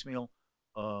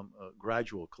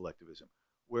gradual collectivism,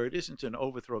 where it isn't an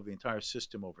overthrow of the entire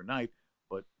system overnight,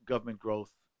 but government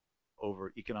growth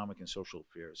over economic and social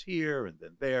affairs here and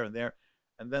then there and there.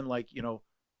 And then,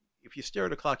 if you stare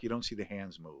at a clock, you don't see the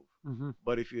hands move. Mm-hmm.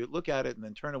 But if you look at it and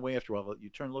then turn away after a while, you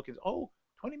turn and look and,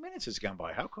 20 minutes has gone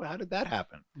by. How did that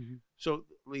happen? Mm-hmm. So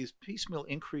these piecemeal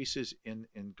increases in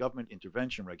government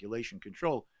intervention, regulation,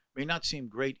 control may not seem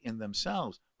great in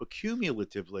themselves, but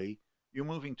cumulatively, you're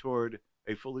moving toward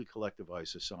a fully collectivized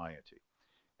society.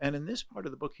 And in this part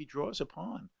of the book, he draws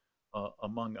upon,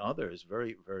 among others,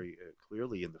 very, very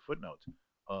clearly in the footnotes,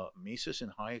 Mises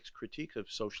and Hayek's critique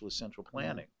of socialist central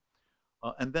planning.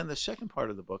 And then the second part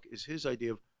of the book is his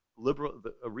idea of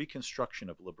a reconstruction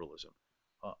of liberalism.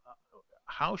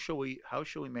 How shall we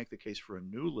make the case for a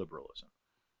new liberalism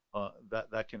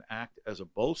that can act as a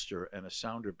bolster and a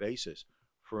sounder basis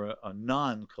for a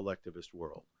non-collectivist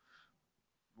world?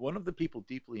 One of the people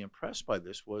deeply impressed by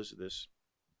this was this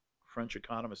French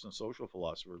economist and social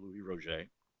philosopher, Louis Roget,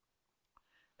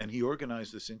 and he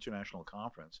organized this international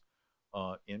conference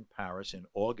in Paris in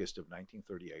August of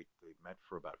 1938. They met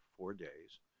for about 4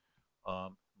 days,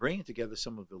 bringing together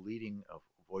some of the leading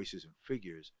voices and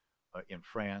figures in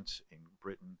France, in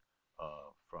Britain,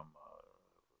 from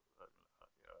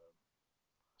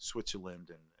Switzerland,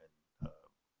 and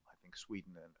I think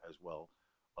Sweden as well,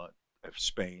 of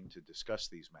Spain, to discuss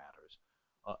these matters.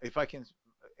 If I can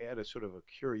add a sort of a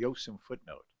curiosum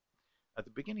footnote, at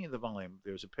the beginning of the volume,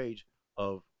 there's a page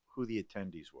of who the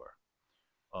attendees were.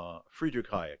 Friedrich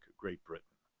Hayek, Great Britain,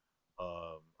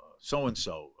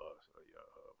 so-and-so,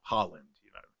 Holland,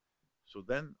 So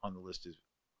then on the list is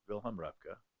Wilhelm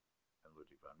Röpke and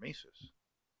Ludwig von Mises.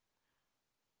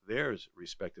 Theirs,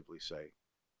 respectively, say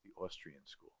the Austrian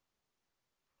school.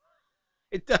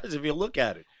 It does, if you look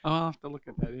at it. I'll have to look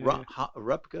at that.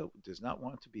 Röpke does not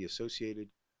want to be associated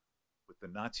with the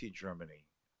Nazi Germany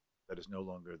that is no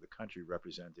longer the country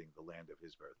representing the land of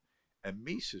his birth. And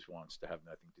Mises wants to have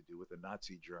nothing to do with the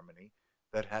Nazi Germany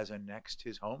that has annexed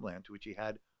his homeland, to which he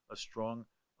had a strong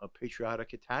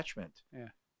patriotic attachment. Yeah.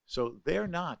 So they're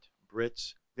not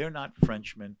Brits, they're not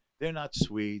Frenchmen, they're not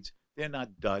Swedes, they're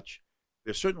not Dutch,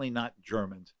 they're certainly not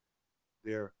Germans.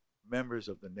 They're members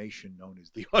of the nation known as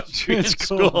the Austrian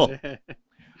school.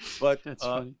 But that's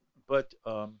funny.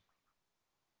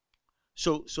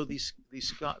 So these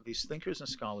thinkers and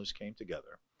scholars came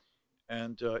together,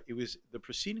 and it was the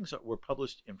proceedings that were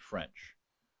published in French,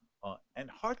 and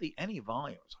hardly any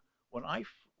volumes. When I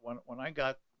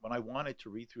wanted to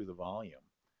read through the volume,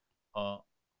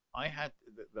 I had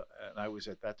and I was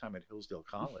at that time at Hillsdale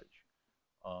College,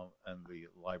 and the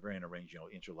librarian arranged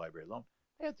interlibrary loan.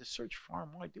 They had to search far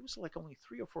and wide. There was only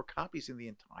 3 or 4 copies in the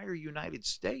entire United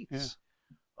States.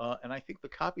 Yeah. And I think the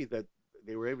copy that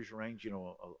they were able to arrange,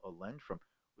 a lend from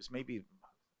was maybe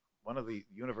one of the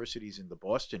universities in the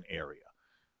Boston area.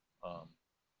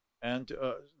 And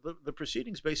the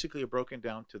proceedings basically are broken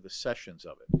down to the sessions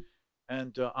of it.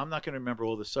 And I'm not going to remember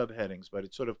all the subheadings, but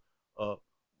it's sort of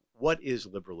what is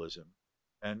liberalism,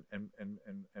 and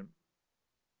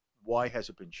why has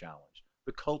it been challenged?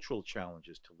 The cultural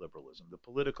challenges to liberalism, the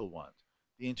political ones,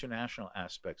 the international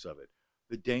aspects of it,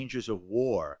 the dangers of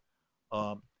war.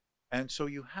 And so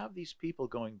you have these people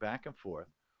going back and forth,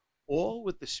 all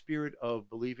with the spirit of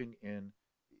believing in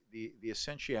the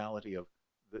essentiality of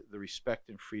the respect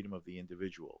and freedom of the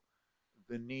individual,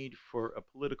 the need for a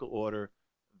political order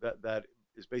that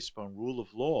is based upon rule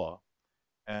of law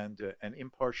and an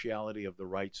impartiality of the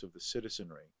rights of the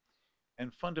citizenry,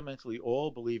 and fundamentally all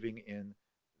believing in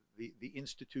the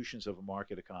institutions of a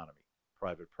market economy,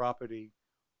 private property,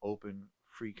 open,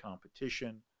 free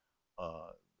competition,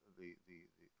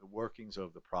 the workings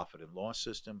of the profit and loss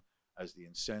system as the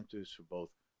incentives for both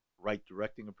right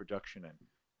directing of production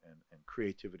and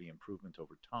creativity improvement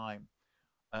over time.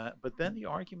 But then the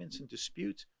arguments and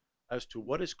disputes as to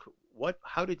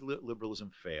how did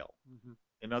liberalism fail? Mm-hmm.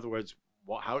 In other words,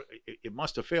 how it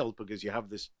must have failed because you have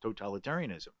this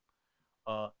totalitarianism.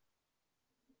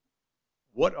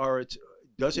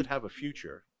 Does it have a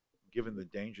future given the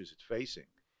dangers it's facing?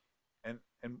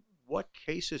 And what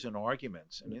cases and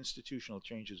arguments and institutional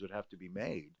changes would have to be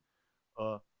made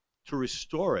to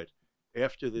restore it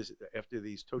after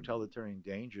these totalitarian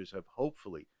dangers have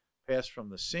hopefully passed from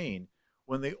the scene,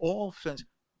 when they all sense,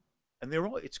 and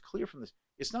it's clear from this,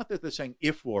 it's not that they're saying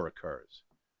if war occurs.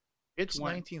 It's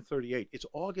 1938. It's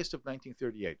August of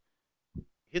 1938.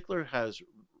 Hitler has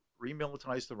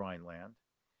remilitarized the Rhineland.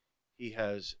 He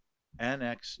has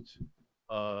annexed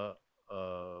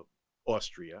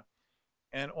Austria.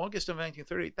 And August of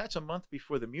 1938, that's a month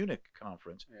before the Munich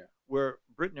conference, where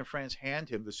Britain and France hand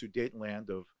him the Sudetenland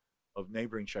of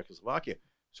neighboring Czechoslovakia.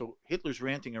 So Hitler's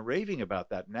ranting and raving about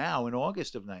that now in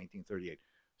August of 1938.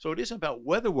 So it isn't about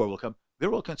whether war will come.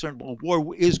 They're all concerned, well,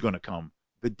 war is going to come.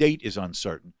 The date is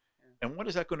uncertain. And what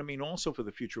is that going to mean also for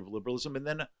the future of liberalism and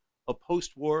then a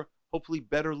post-war, hopefully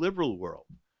better liberal world?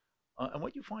 And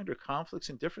what you find are conflicts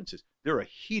and differences. There are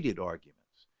heated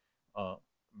arguments.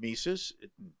 Mises,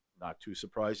 not too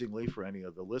surprisingly for any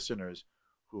of the listeners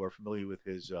who are familiar with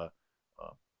his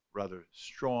rather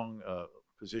strong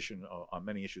position on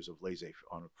many issues of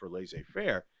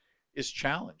laissez-faire, is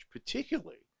challenged,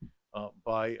 particularly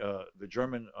by the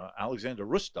German Alexander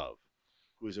Rustov,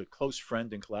 who is a close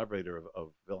friend and collaborator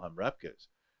of Wilhelm Röpke's.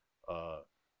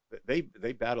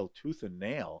 They battle tooth and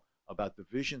nail about the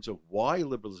visions of why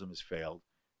liberalism has failed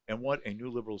and what a new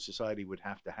liberal society would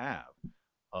have to have.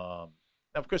 Now,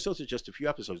 of course, those are just a few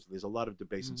episodes. There's a lot of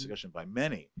debates and discussion by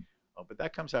many, but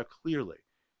that comes out clearly.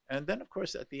 And then, of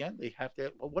course, at the end, they have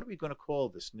to, well, what are we going to call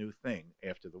this new thing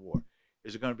after the war?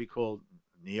 Is it going to be called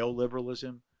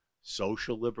neoliberalism,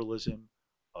 social liberalism,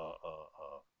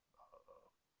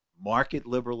 market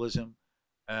liberalism?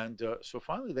 And so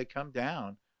finally they come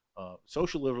down.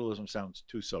 Social liberalism sounds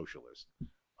too socialist.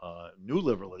 New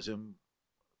liberalism,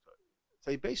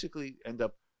 they basically end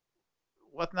up,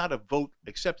 not a vote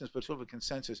acceptance, but sort of a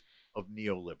consensus of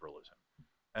neoliberalism.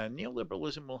 And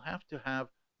neoliberalism will have to have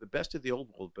the best of the old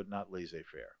world, but not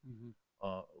laissez-faire.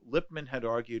 Mm-hmm. Lippmann had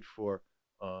argued for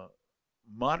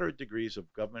moderate degrees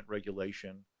of government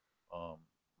regulation,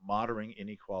 moderating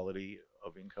inequality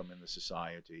of income in the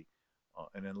society,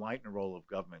 an enlightened role of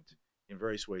government in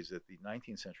various ways that the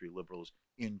 19th century liberals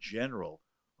in general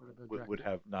would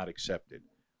have not accepted.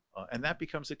 And that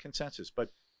becomes a consensus.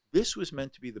 But this was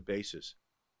meant to be the basis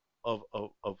of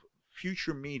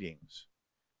future meetings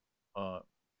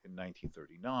in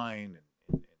 1939 and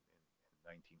in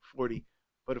 1940.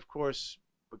 But of course,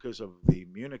 because of the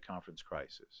Munich conference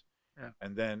crisis,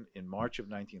 and then in March of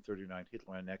 1939,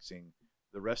 Hitler annexing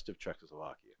the rest of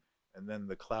Czechoslovakia, and then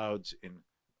the clouds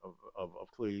of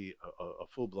clearly a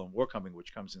full-blown war coming,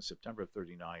 which comes in September of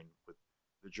 39 with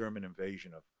the German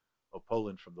invasion of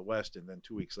Poland from the west, and then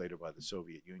 2 weeks later by the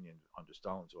Soviet Union under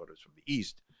Stalin's orders from the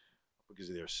east because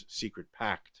of their secret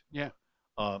pact.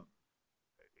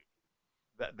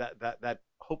 That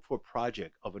hoped-for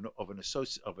project of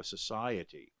a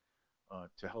society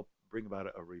to help bring about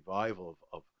a revival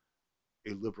of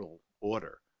a liberal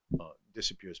order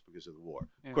disappears because of the war.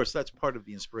 Of course, that's part of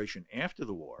the inspiration after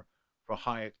the war for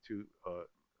Hayek to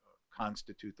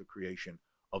constitute the creation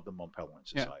of the Montpellier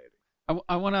Society.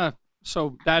 I want to.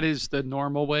 So that is the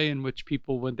normal way in which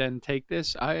people would then take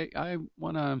this. I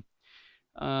want to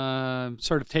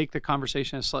sort of take the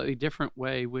conversation a slightly different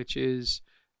way, which is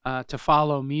to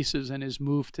follow Mises and his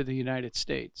move to the United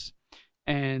States.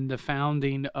 and the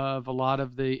founding of a lot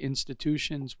of the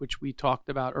institutions which we talked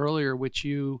about earlier, which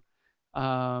you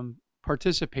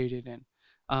participated in.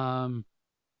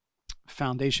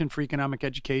 Foundation for Economic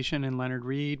Education in Leonard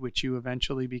Read, which you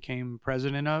eventually became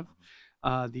president of.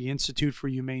 The Institute for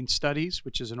Humane Studies,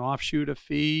 which is an offshoot of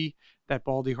FEE that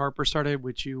Baldy Harper started,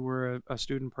 which you were a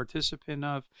student participant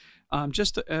of.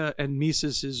 And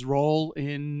Mises's role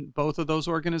in both of those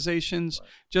organizations, Right.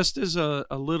 just as a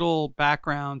little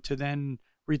background to then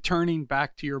returning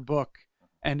back to your book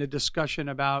and a discussion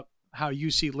about how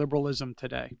you see liberalism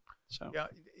today. So Yeah,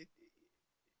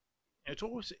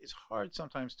 it's hard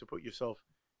sometimes to put yourself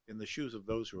in the shoes of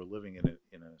those who are living in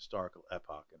an historical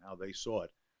epoch and how they saw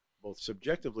it, both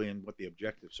subjectively and what the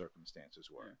objective circumstances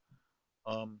were.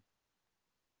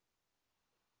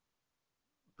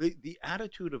 The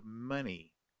attitude of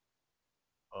many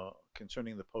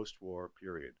concerning the post-war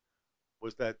period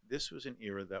was that this was an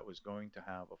era that was going to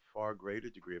have a far greater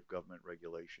degree of government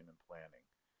regulation and planning.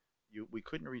 We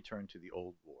couldn't return to the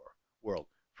old world.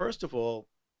 First of all,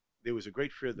 there was a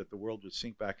great fear that the world would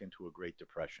sink back into a Great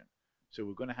Depression. So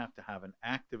we're going to have an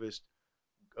activist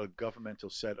governmental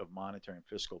set of monetary and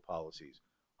fiscal policies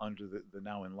under the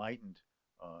now enlightened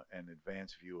and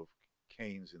advanced view of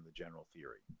Keynes in the general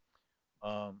theory.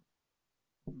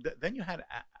 Then you had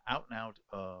out and out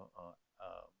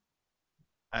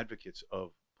advocates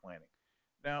of planning.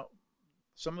 Now,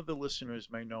 some of the listeners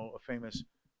may know a famous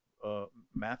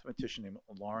mathematician named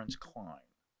Lawrence Klein,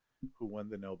 who won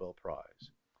the Nobel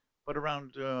Prize. But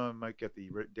around, I might get the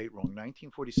date wrong,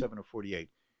 1947 or 48,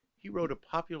 he wrote a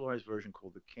popularized version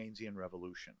called The Keynesian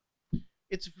Revolution.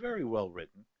 It's very well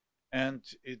written, and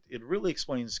it really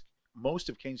explains most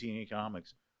of Keynesian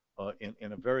economics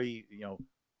in a very,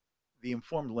 the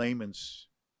informed layman's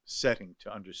setting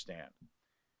to understand.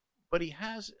 But he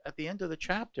has, at the end of the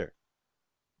chapter,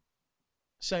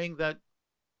 saying that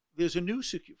there's a new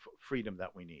freedom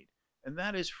that we need, and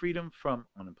that is freedom from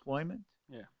unemployment,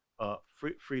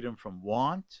 freedom from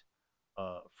want,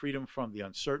 freedom from the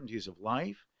uncertainties of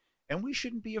life, and we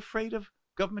shouldn't be afraid of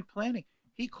government planning.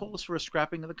 He calls for a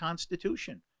scrapping of the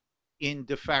Constitution in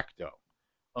de facto.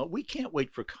 We can't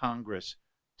wait for Congress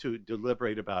to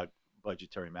deliberate about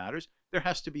budgetary matters. There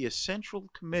has to be a central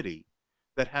committee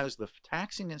that has the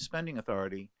taxing and spending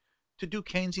authority to do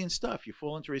Keynesian stuff. You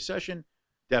fall into recession,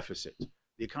 deficits.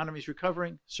 The economy's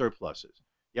recovering, surpluses.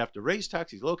 You have to raise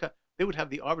taxes, they would have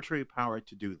the arbitrary power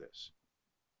to do this.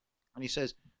 And he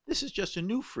says, this is just a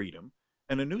new freedom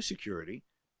and a new security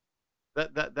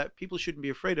that people shouldn't be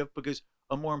afraid of, because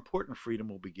a more important freedom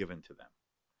will be given to them.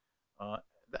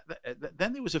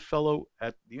 Then there was a fellow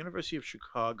at the University of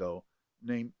Chicago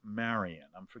named Marion.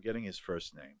 I'm forgetting his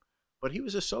first name, but he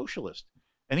was a socialist,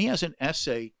 and he has an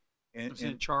essay.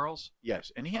 In Charles? Yes,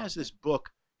 and he has this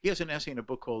book. He has an essay in a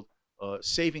book called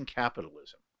 "Saving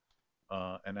Capitalism,"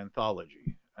 an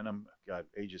anthology. And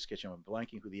age is catching. I'm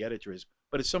blanking who the editor is,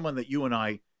 but it's someone that you and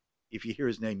I, if you hear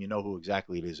his name, you know who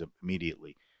exactly it is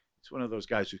immediately. It's one of those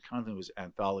guys who constantly was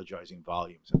anthologizing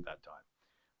volumes at that time.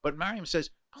 But Mariam says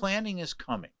planning is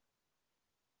coming,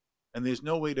 and there's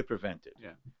no way to prevent it.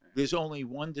 Yeah. There's only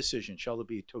one decision: shall it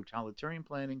be totalitarian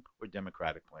planning or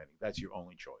democratic planning? That's your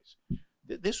only choice.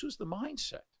 This was the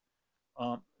mindset.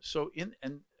 So in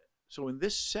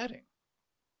this setting,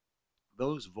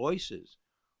 those voices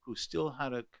who still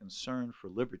had a concern for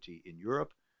liberty in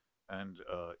Europe and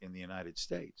in the United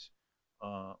States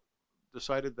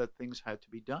decided that things had to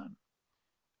be done.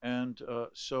 And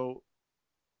so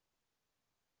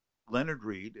Leonard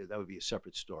Read, that would be a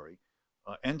separate story,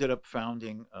 ended up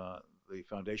founding the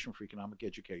Foundation for Economic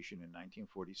Education in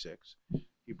 1946.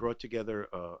 He brought together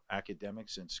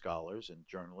academics and scholars and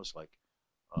journalists like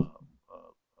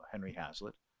Henry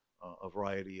Hazlitt, a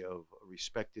variety of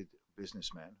respected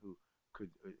businessmen who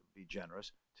could be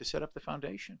generous, to set up the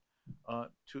foundation,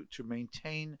 to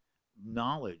maintain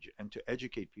knowledge and to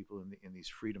educate people in these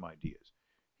freedom ideas.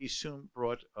 He soon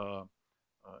brought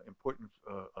important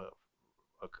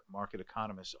market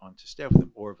economists onto staff with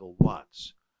him: Orville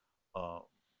Watts,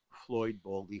 Floyd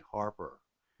Baldy Harper.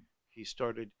 He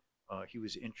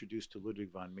was introduced to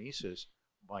Ludwig von Mises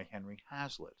by Henry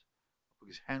Hazlitt,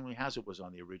 because Henry Hazlitt was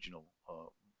on the original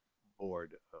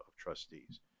board of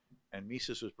trustees, and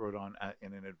Mises was brought on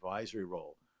in an advisory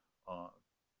role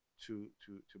to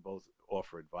both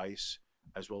offer advice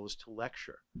as well as to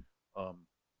lecture. When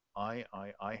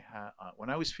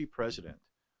I was FEE president,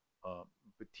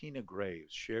 Bettina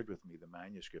Graves shared with me the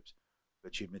manuscripts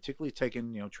that she'd meticulously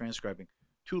taken, transcribing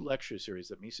 2 lecture series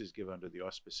that Mises gave under the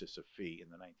auspices of FEE in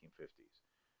the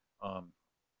 1950s.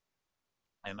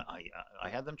 And I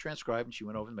had them transcribed, and she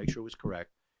went over and make sure it was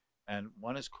correct. And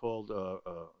one is called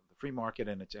The Free Market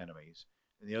and Its Enemies,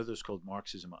 and the other is called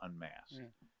Marxism Unmasked. Yeah.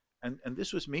 And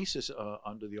this was Mises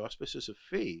under the auspices of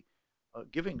Fee,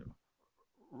 giving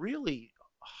really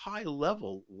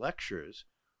high-level lectures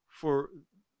for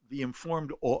the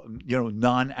informed,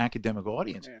 non-academic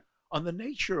audience on the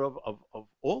nature of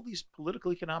all these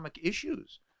political economic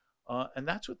issues, and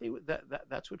that's what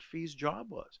that's what Fee's job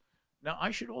was. Now,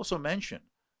 I should also mention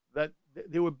that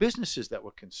there were businesses that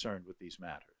were concerned with these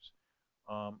matters.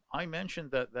 I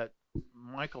mentioned that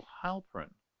Michael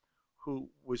Halperin, who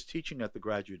was teaching at the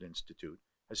Graduate Institute,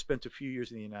 has spent a few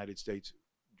years in the United States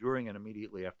during and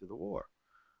immediately after the war.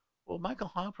 Well,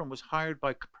 Michael Halperin was hired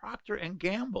by Procter and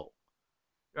Gamble,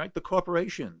 right? The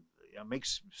corporation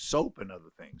makes soap and other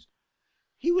things.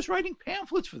 He was writing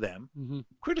pamphlets for them,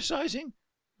 criticizing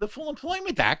the Full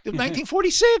Employment Act of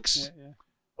 1946,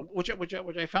 which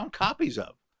I found copies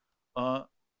of.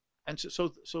 And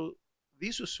so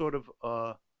these were sort of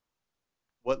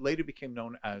what later became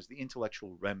known as the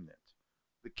intellectual remnant,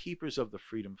 the keepers of the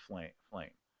freedom flame,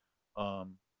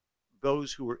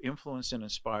 those who were influenced and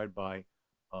inspired by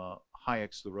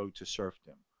Hayek's The Road to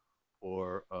Serfdom,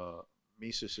 or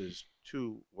Mises's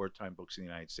two wartime books in the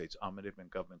United States,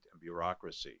 Omnipotent Government and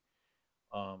Bureaucracy,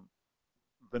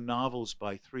 the novels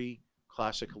by three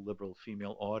classical liberal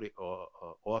female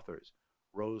authors,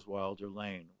 Rose Wilder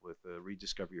Lane with The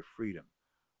Rediscovery of Freedom,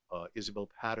 Isabel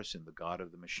Patterson, The God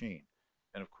of the Machine,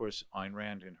 and of course Ayn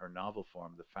Rand in her novel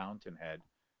form, The Fountainhead,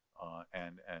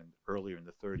 and earlier in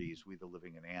the 30s, We the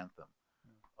Living, an Anthem.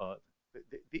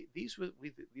 These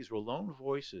were lone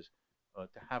voices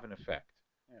to have an effect,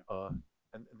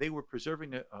 and they were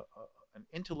preserving an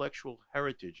intellectual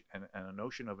heritage and a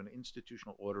notion of an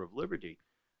institutional order of liberty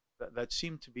that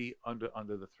seemed to be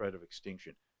under the threat of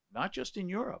extinction, not just in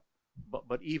Europe,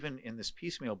 but even in this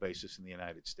piecemeal basis in the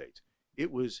United States.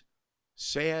 It was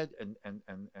sad and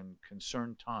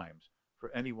concerned times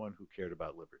for anyone who cared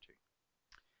about liberty.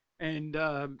 And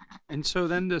so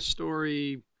then the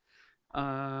story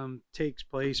takes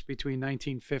place between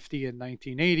 1950 and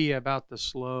 1980 about the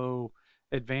slow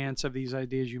advance of these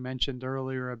ideas you mentioned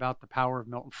earlier about the power of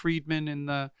Milton Friedman in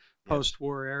the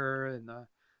post-war era, and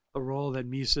the role that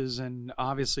Mises and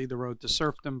obviously The Road to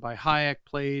Serfdom by Hayek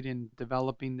played in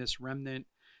developing this remnant.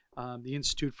 The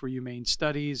Institute for Humane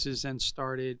Studies is then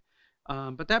started.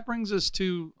 But that brings us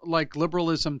to like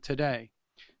liberalism today.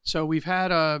 So we've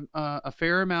had a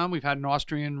fair amount. We've had an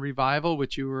Austrian revival,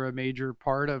 which you were a major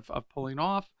part of pulling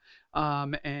off,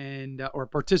 or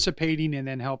participating and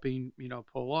then helping,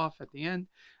 pull off at the end.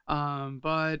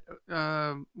 But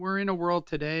we're in a world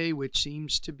today which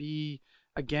seems to be,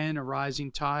 again, a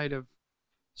rising tide of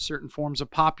certain forms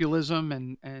of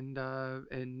populism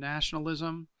and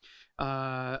nationalism,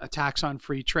 attacks on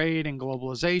free trade and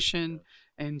globalization.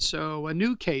 And so a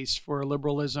new case for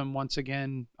liberalism once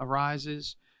again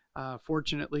arises.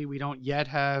 Fortunately, we don't yet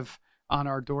have on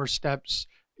our doorsteps,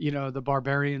 the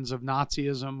barbarians of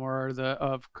Nazism or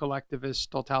of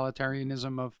collectivist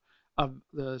totalitarianism of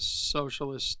the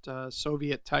socialist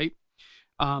Soviet type.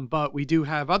 But we do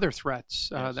have other threats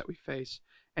that we face.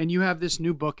 And you have this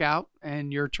new book out,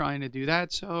 and you're trying to do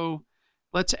that. So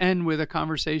let's end with a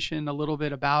conversation a little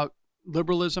bit about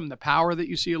liberalism, the power that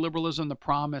you see of liberalism, the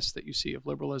promise that you see of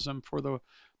liberalism for the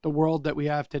world that we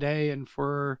have today, and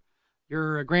for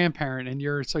your grandparent and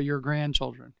your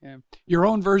grandchildren. Yeah. Your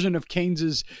own version of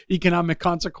Keynes's economic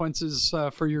consequences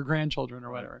for your grandchildren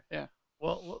or whatever. Yeah.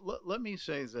 Well, let me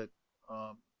say that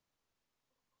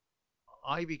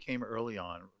I became early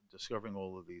on discovering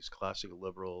all of these classical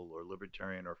liberal or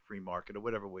libertarian or free market or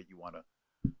whatever way you want to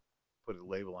put a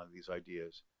label on these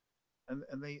ideas. And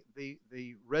they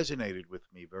resonated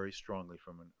with me very strongly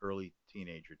from an early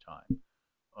teenager time.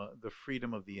 The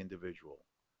freedom of the individual,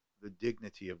 the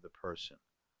dignity of the person,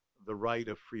 the right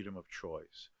of freedom of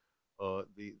choice,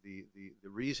 the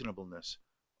reasonableness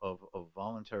of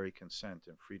voluntary consent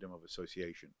and freedom of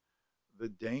association, the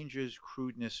dangers,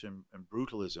 crudeness, and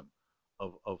brutalism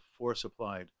of force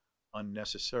applied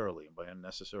unnecessarily. And by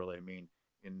unnecessarily, I mean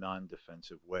in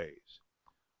non-defensive ways.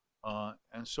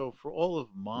 And so for all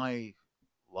of my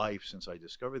life since I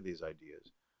discovered these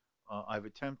ideas, I've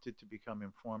attempted to become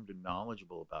informed and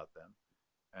knowledgeable about them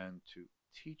and to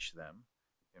teach them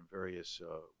in various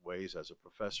ways as a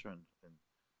professor and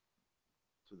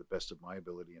to the best of my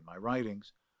ability in my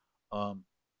writings, to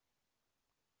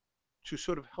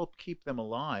sort of help keep them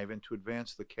alive and to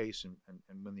advance the case and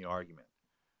win the argument.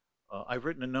 I've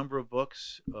written a number of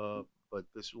books, but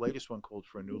this latest one, called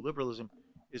For a New Liberalism,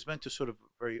 is meant to sort of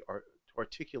to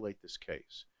articulate this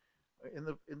case. In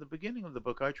the beginning of the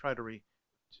book, I try to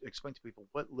explain to people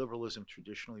what liberalism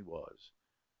traditionally was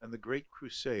and the great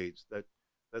crusades that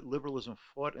that liberalism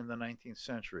fought in the 19th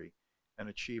century and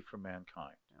achieved for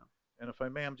mankind. Yeah. And if I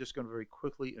may, I'm just going to very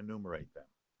quickly enumerate them.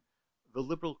 The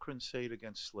liberal crusade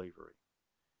against slavery.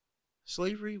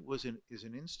 Slavery is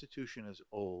an institution as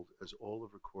old as all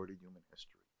of recorded human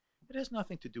history. It has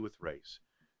nothing to do with race.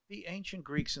 The ancient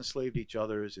Greeks enslaved each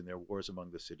other in their wars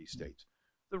among the city-states.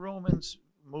 The Romans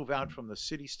move out from the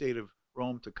city-state of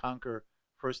Rome to conquer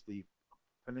first the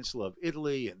peninsula of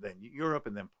Italy, and then Europe,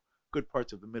 and then good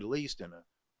parts of the Middle East, and a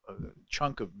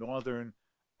chunk of northern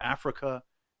Africa.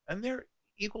 And they're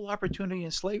equal opportunity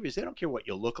enslavers. They don't care what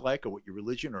you look like or what your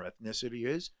religion or ethnicity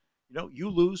is. You know, you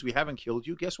lose, we haven't killed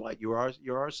you. Guess what? You're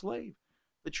our slave.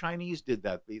 The Chinese did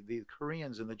that. The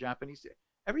Koreans and the Japanese did.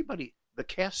 Everybody, the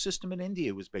caste system in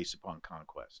India was based upon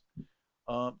conquest.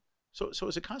 So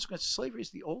as a consequence, slavery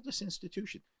is the oldest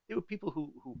institution. There were people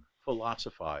who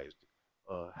philosophized,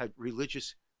 had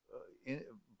religious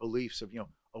beliefs of,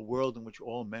 a world in which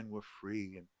all men were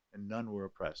free and none were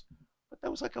oppressed. But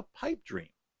that was like a pipe dream.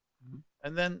 Mm-hmm.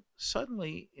 And then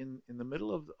suddenly, in the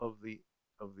middle of the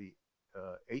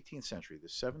 18th century, the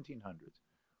 1700s,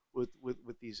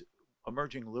 with these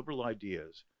emerging liberal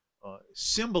ideas,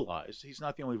 symbolized, he's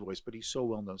not the only voice, but he's so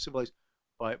well known, symbolized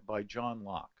by John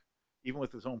Locke, even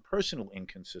with his own personal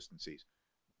inconsistencies.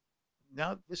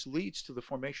 Now this leads to the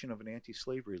formation of an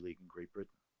anti-slavery league in Great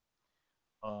Britain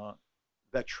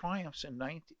that triumphs in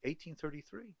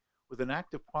 1833 with an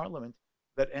act of parliament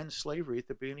that ends slavery at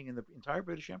the beginning in the entire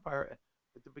British Empire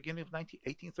at the beginning of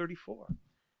 1834.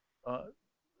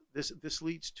 This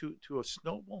leads to a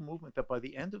snowball movement that by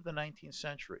the end of the 19th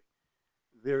century,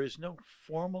 there is no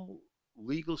formal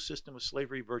legal system of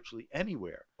slavery virtually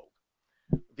anywhere.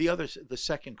 The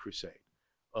Second Crusade,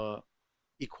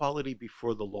 equality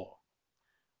before the law.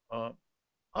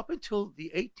 Up until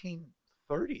the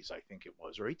 1830s, I think it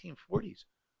was, or 1840s,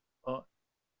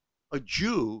 a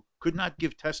Jew could not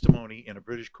give testimony in a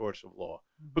British court of law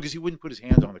because he wouldn't put his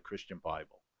hands on the Christian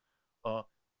Bible.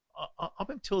 Up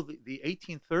until the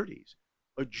 1830s,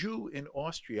 a Jew in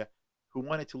Austria who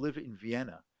wanted to live in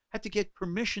Vienna had to get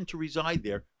permission to reside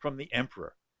there from the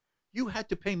emperor. You had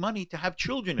to pay money to have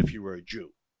children if you were a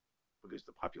Jew, because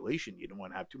the population, you didn't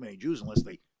want to have too many Jews unless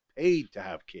they paid to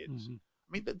have kids. Mm-hmm.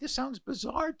 I mean, this sounds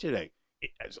bizarre today,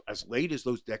 as late as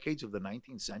those decades of the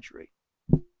 19th century.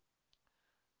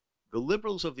 The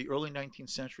liberals of the early 19th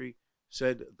century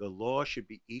said the law should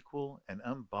be equal and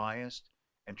unbiased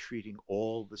and treating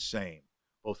all the same,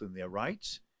 both in their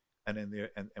rights and in their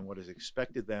and what is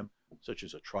expected them, such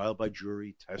as a trial by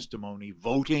jury, testimony,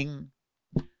 voting.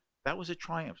 That was a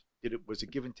triumph. Was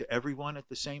it given to everyone at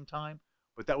the same time?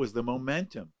 But that was the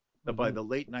momentum that by the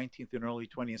late 19th and early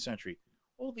 20th century,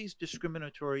 all these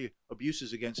discriminatory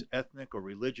abuses against ethnic or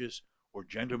religious or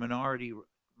gender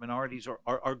minorities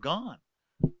are gone.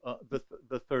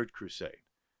 The Third Crusade.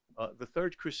 The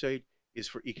Third Crusade is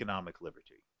for economic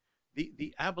liberty.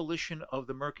 The abolition of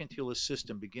the mercantilist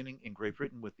system, beginning in Great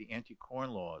Britain with the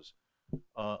Anti-Corn Laws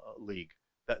League,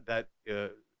 that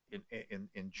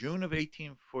in June of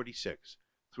 1846,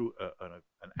 through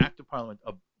an act of parliament,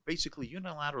 basically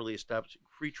unilaterally establishing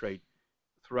free trade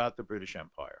throughout the British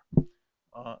Empire.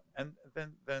 And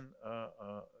then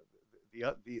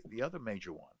the other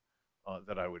major one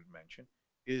that I would mention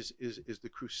is the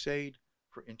crusade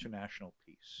for international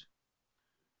peace.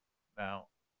 Now,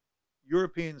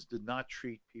 Europeans did not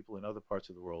treat people in other parts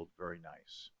of the world very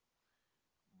nice,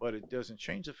 but it doesn't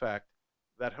change the fact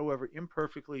that, however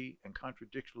imperfectly and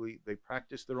contradictorily they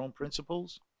practice their own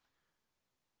principles,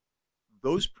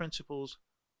 those principles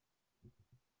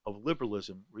of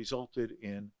liberalism resulted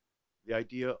in the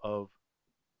idea of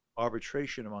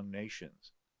arbitration among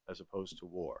nations as opposed to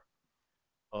war.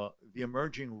 The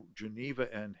emerging Geneva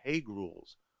and Hague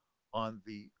rules on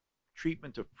the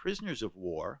treatment of prisoners of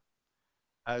war,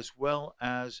 as well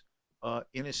as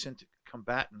innocent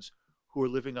combatants who are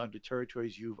living on the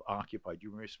territories you've occupied.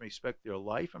 You must respect their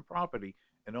life and property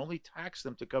and only tax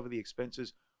them to cover the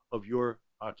expenses of your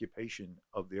occupation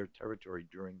of their territory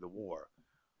during the war.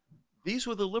 These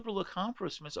were the liberal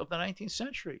accomplishments of the 19th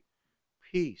century.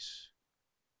 Peace,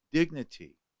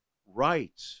 dignity,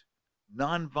 rights,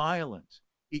 nonviolence,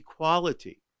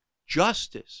 equality,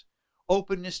 justice,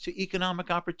 openness to economic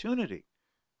opportunity.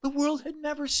 The world had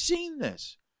never seen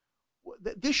this.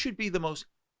 This should be the most,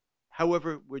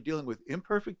 however, we're dealing with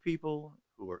imperfect people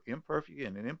who are imperfect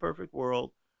in an imperfect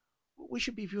world. We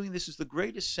should be viewing this as the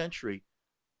greatest century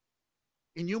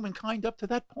in humankind up to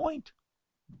that point.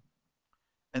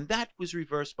 And that was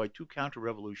reversed by two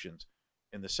counter-revolutions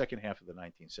in the second half of the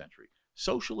 19th century.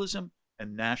 Socialism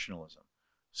and nationalism.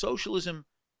 Socialism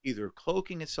either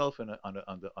cloaking itself under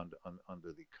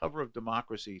the cover of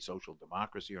democracy, social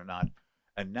democracy or not,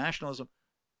 And nationalism,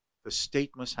 the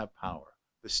state must have power.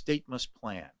 The state must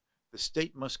plan. The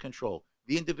state must control.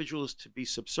 The individual is to be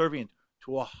subservient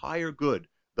to a higher good,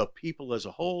 the people as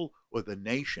a whole or the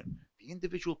nation. The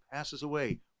individual passes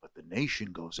away, but the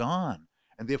nation goes on.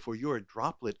 And therefore, you're a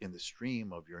droplet in the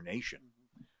stream of your nation.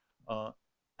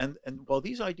 And while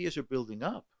these ideas are building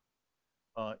up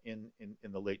in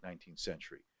the late 19th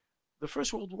century, the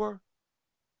First World War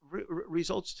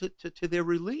results to their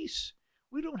release.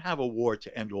 We don't have a war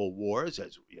to end all wars,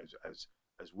 as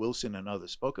Wilson and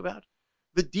others spoke about.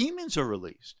 The demons are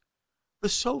released. The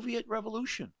Soviet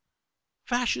Revolution,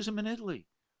 fascism in Italy,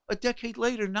 a decade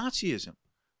later, Nazism,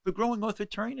 the growing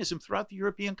authoritarianism throughout the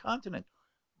European continent.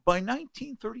 By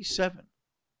 1937,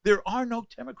 there are no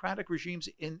democratic regimes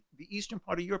in the eastern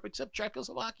part of Europe except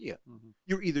Czechoslovakia. Mm-hmm.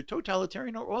 You're either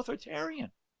totalitarian or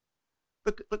authoritarian.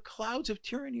 The clouds of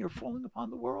tyranny are falling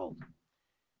upon the world.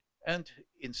 And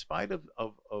in spite of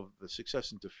the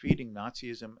success in defeating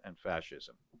Nazism and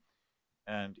fascism,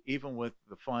 and even with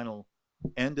the final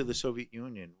end of the Soviet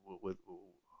Union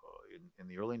in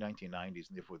the early 1990s,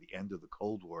 and therefore the end of the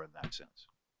Cold War in that sense,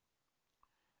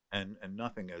 and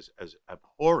nothing as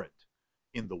abhorrent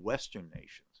in the Western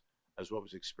nations as what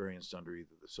was experienced under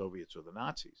either the Soviets or the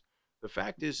Nazis, the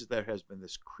fact is there has been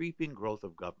this creeping growth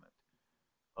of government.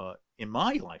 In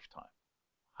my lifetime,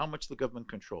 how much the government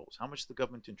controls, how much the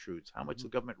government intrudes, how much the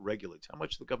government regulates, how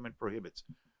much the government prohibits,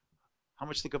 how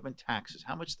much the government taxes,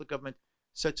 how much the government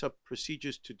sets up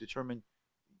procedures to determine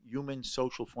human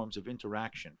social forms of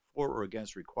interaction, for or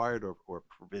against, required or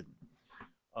forbidden.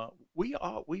 We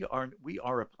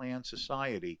are a planned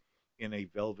society in a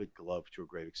velvet glove to a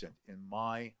great extent, in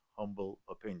my humble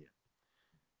opinion.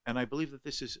 And I believe that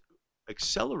this is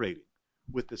accelerating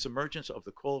with this emergence of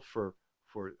the call for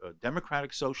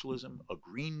democratic socialism, a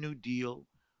Green New Deal,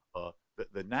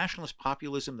 the nationalist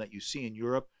populism that you see in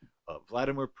Europe,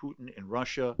 Vladimir Putin in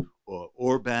Russia, or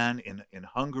Orban in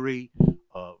Hungary,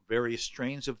 various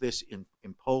strains of this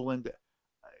in Poland.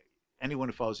 Anyone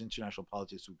who follows international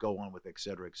politics would go on with et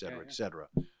cetera, et cetera, et cetera.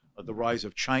 The rise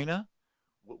of China,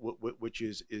 which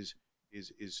is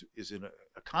in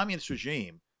a communist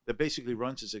regime that basically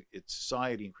runs its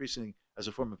society increasingly as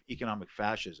a form of economic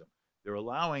fascism. They're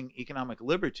allowing economic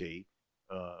liberty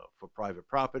for private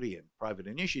property and private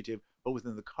initiative, but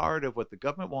within the corridor of what the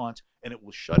government wants, and it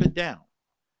will shut it down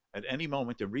at any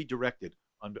moment and redirect it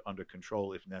under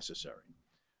control if necessary.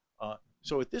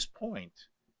 So at this point,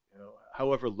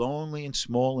 however lonely and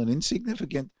small and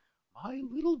insignificant my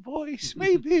little voice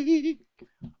may be,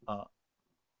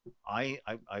 I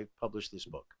published this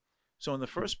book. So in the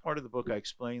first part of the book, I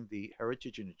explained the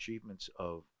heritage and achievements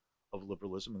of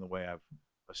liberalism in the way I've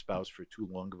espoused for too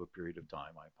long of a period of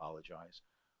time. I apologize.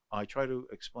 I try to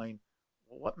explain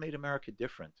what made America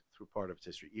different through part of its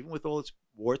history, even with all its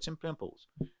warts and pimples.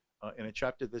 In a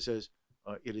chapter that says,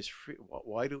 it is free.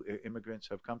 Why do immigrants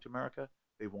have come to America?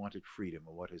 They wanted freedom,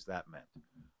 and what has that meant?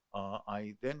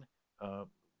 I then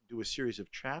do a series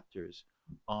of chapters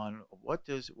on what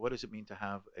does it mean to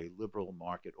have a liberal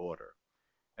market order,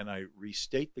 and I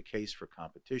restate the case for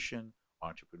competition,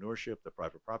 entrepreneurship, the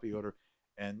private property order,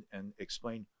 and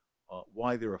explain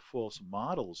why there are false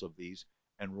models of these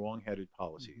and wrong-headed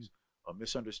policies. A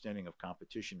misunderstanding of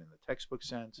competition in the textbook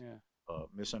sense,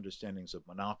 misunderstandings of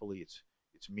monopoly,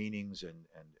 its meanings and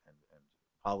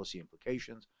policy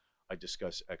implications. I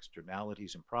discuss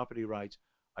externalities and property rights.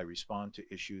 I respond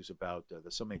to issues about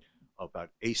about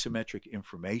asymmetric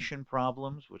information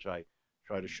problems, which I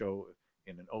try to show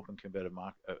in an open competitive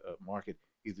market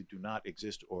either do not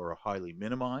exist or are highly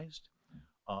minimized.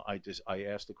 I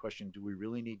asked the question, do we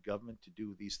really need government to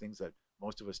do these things that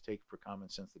most of us take for common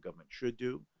sense the government should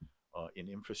do in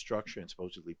infrastructure and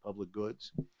supposedly public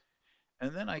goods?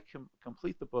 And then I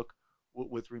complete the book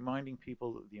with reminding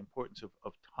people the importance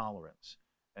of tolerance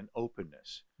and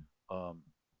openness,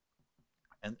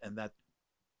 and that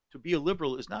to be a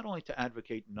liberal is not only to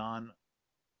advocate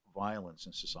non-violence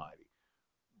in society,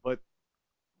 but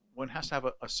one has to have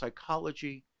a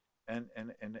psychology and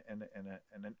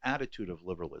an attitude of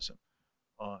liberalism.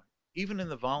 Even in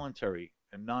the voluntary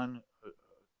and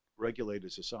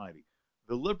non-regulated society,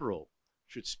 the liberal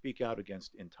should speak out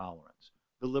against intolerance.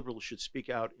 The liberal should speak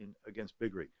out against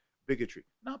bigotry,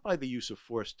 not by the use of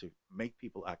force to make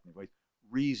people act in ways.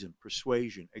 Reason,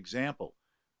 persuasion, example.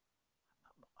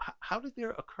 How did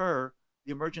there occur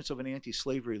the emergence of an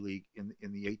anti-slavery league in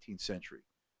the 18th century?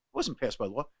 It wasn't passed by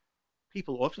law.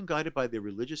 People often guided by their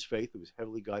religious faith, it was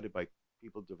heavily guided by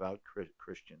people, devout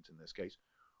Christians in this case,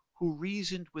 who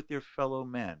reasoned with their fellow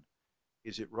men.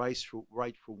 Is it right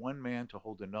for one man to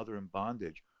hold another in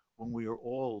bondage when we are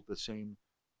all the same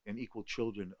and equal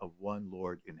children of one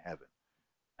Lord in heaven?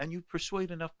 and you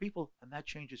persuade enough people, and that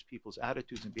changes people's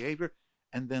attitudes and behavior,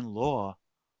 and then law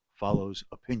follows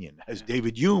opinion, as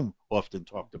David Hume often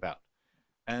talked about.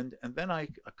 And then I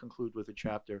conclude with a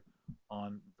chapter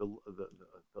on the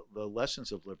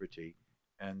lessons of liberty,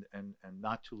 and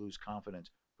not to lose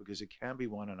confidence, because it can be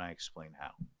won, and I explain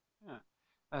how. Yeah,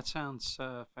 that sounds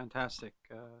fantastic,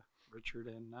 Richard,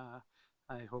 and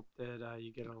I hope that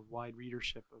you get a wide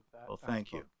readership of that. Well,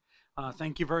 thank you.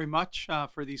 Thank you very much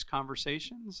for these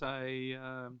conversations.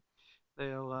 They're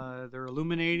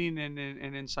illuminating and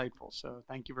insightful. So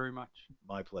thank you very much.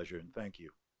 My pleasure, and thank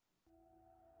you.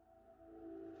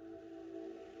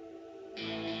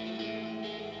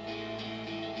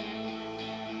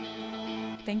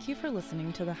 Thank you for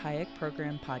listening to the Hayek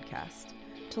Program podcast.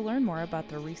 To learn more about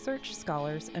the research,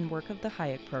 scholars, and work of the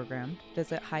Hayek Program,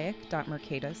 visit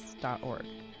hayek.mercatus.org.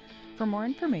 For more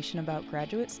information about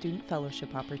graduate student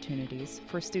fellowship opportunities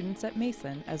for students at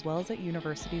Mason as well as at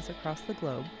universities across the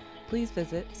globe, please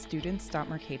visit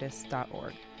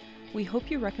students.mercatus.org. We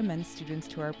hope you recommend students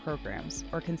to our programs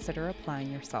or consider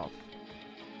applying yourself.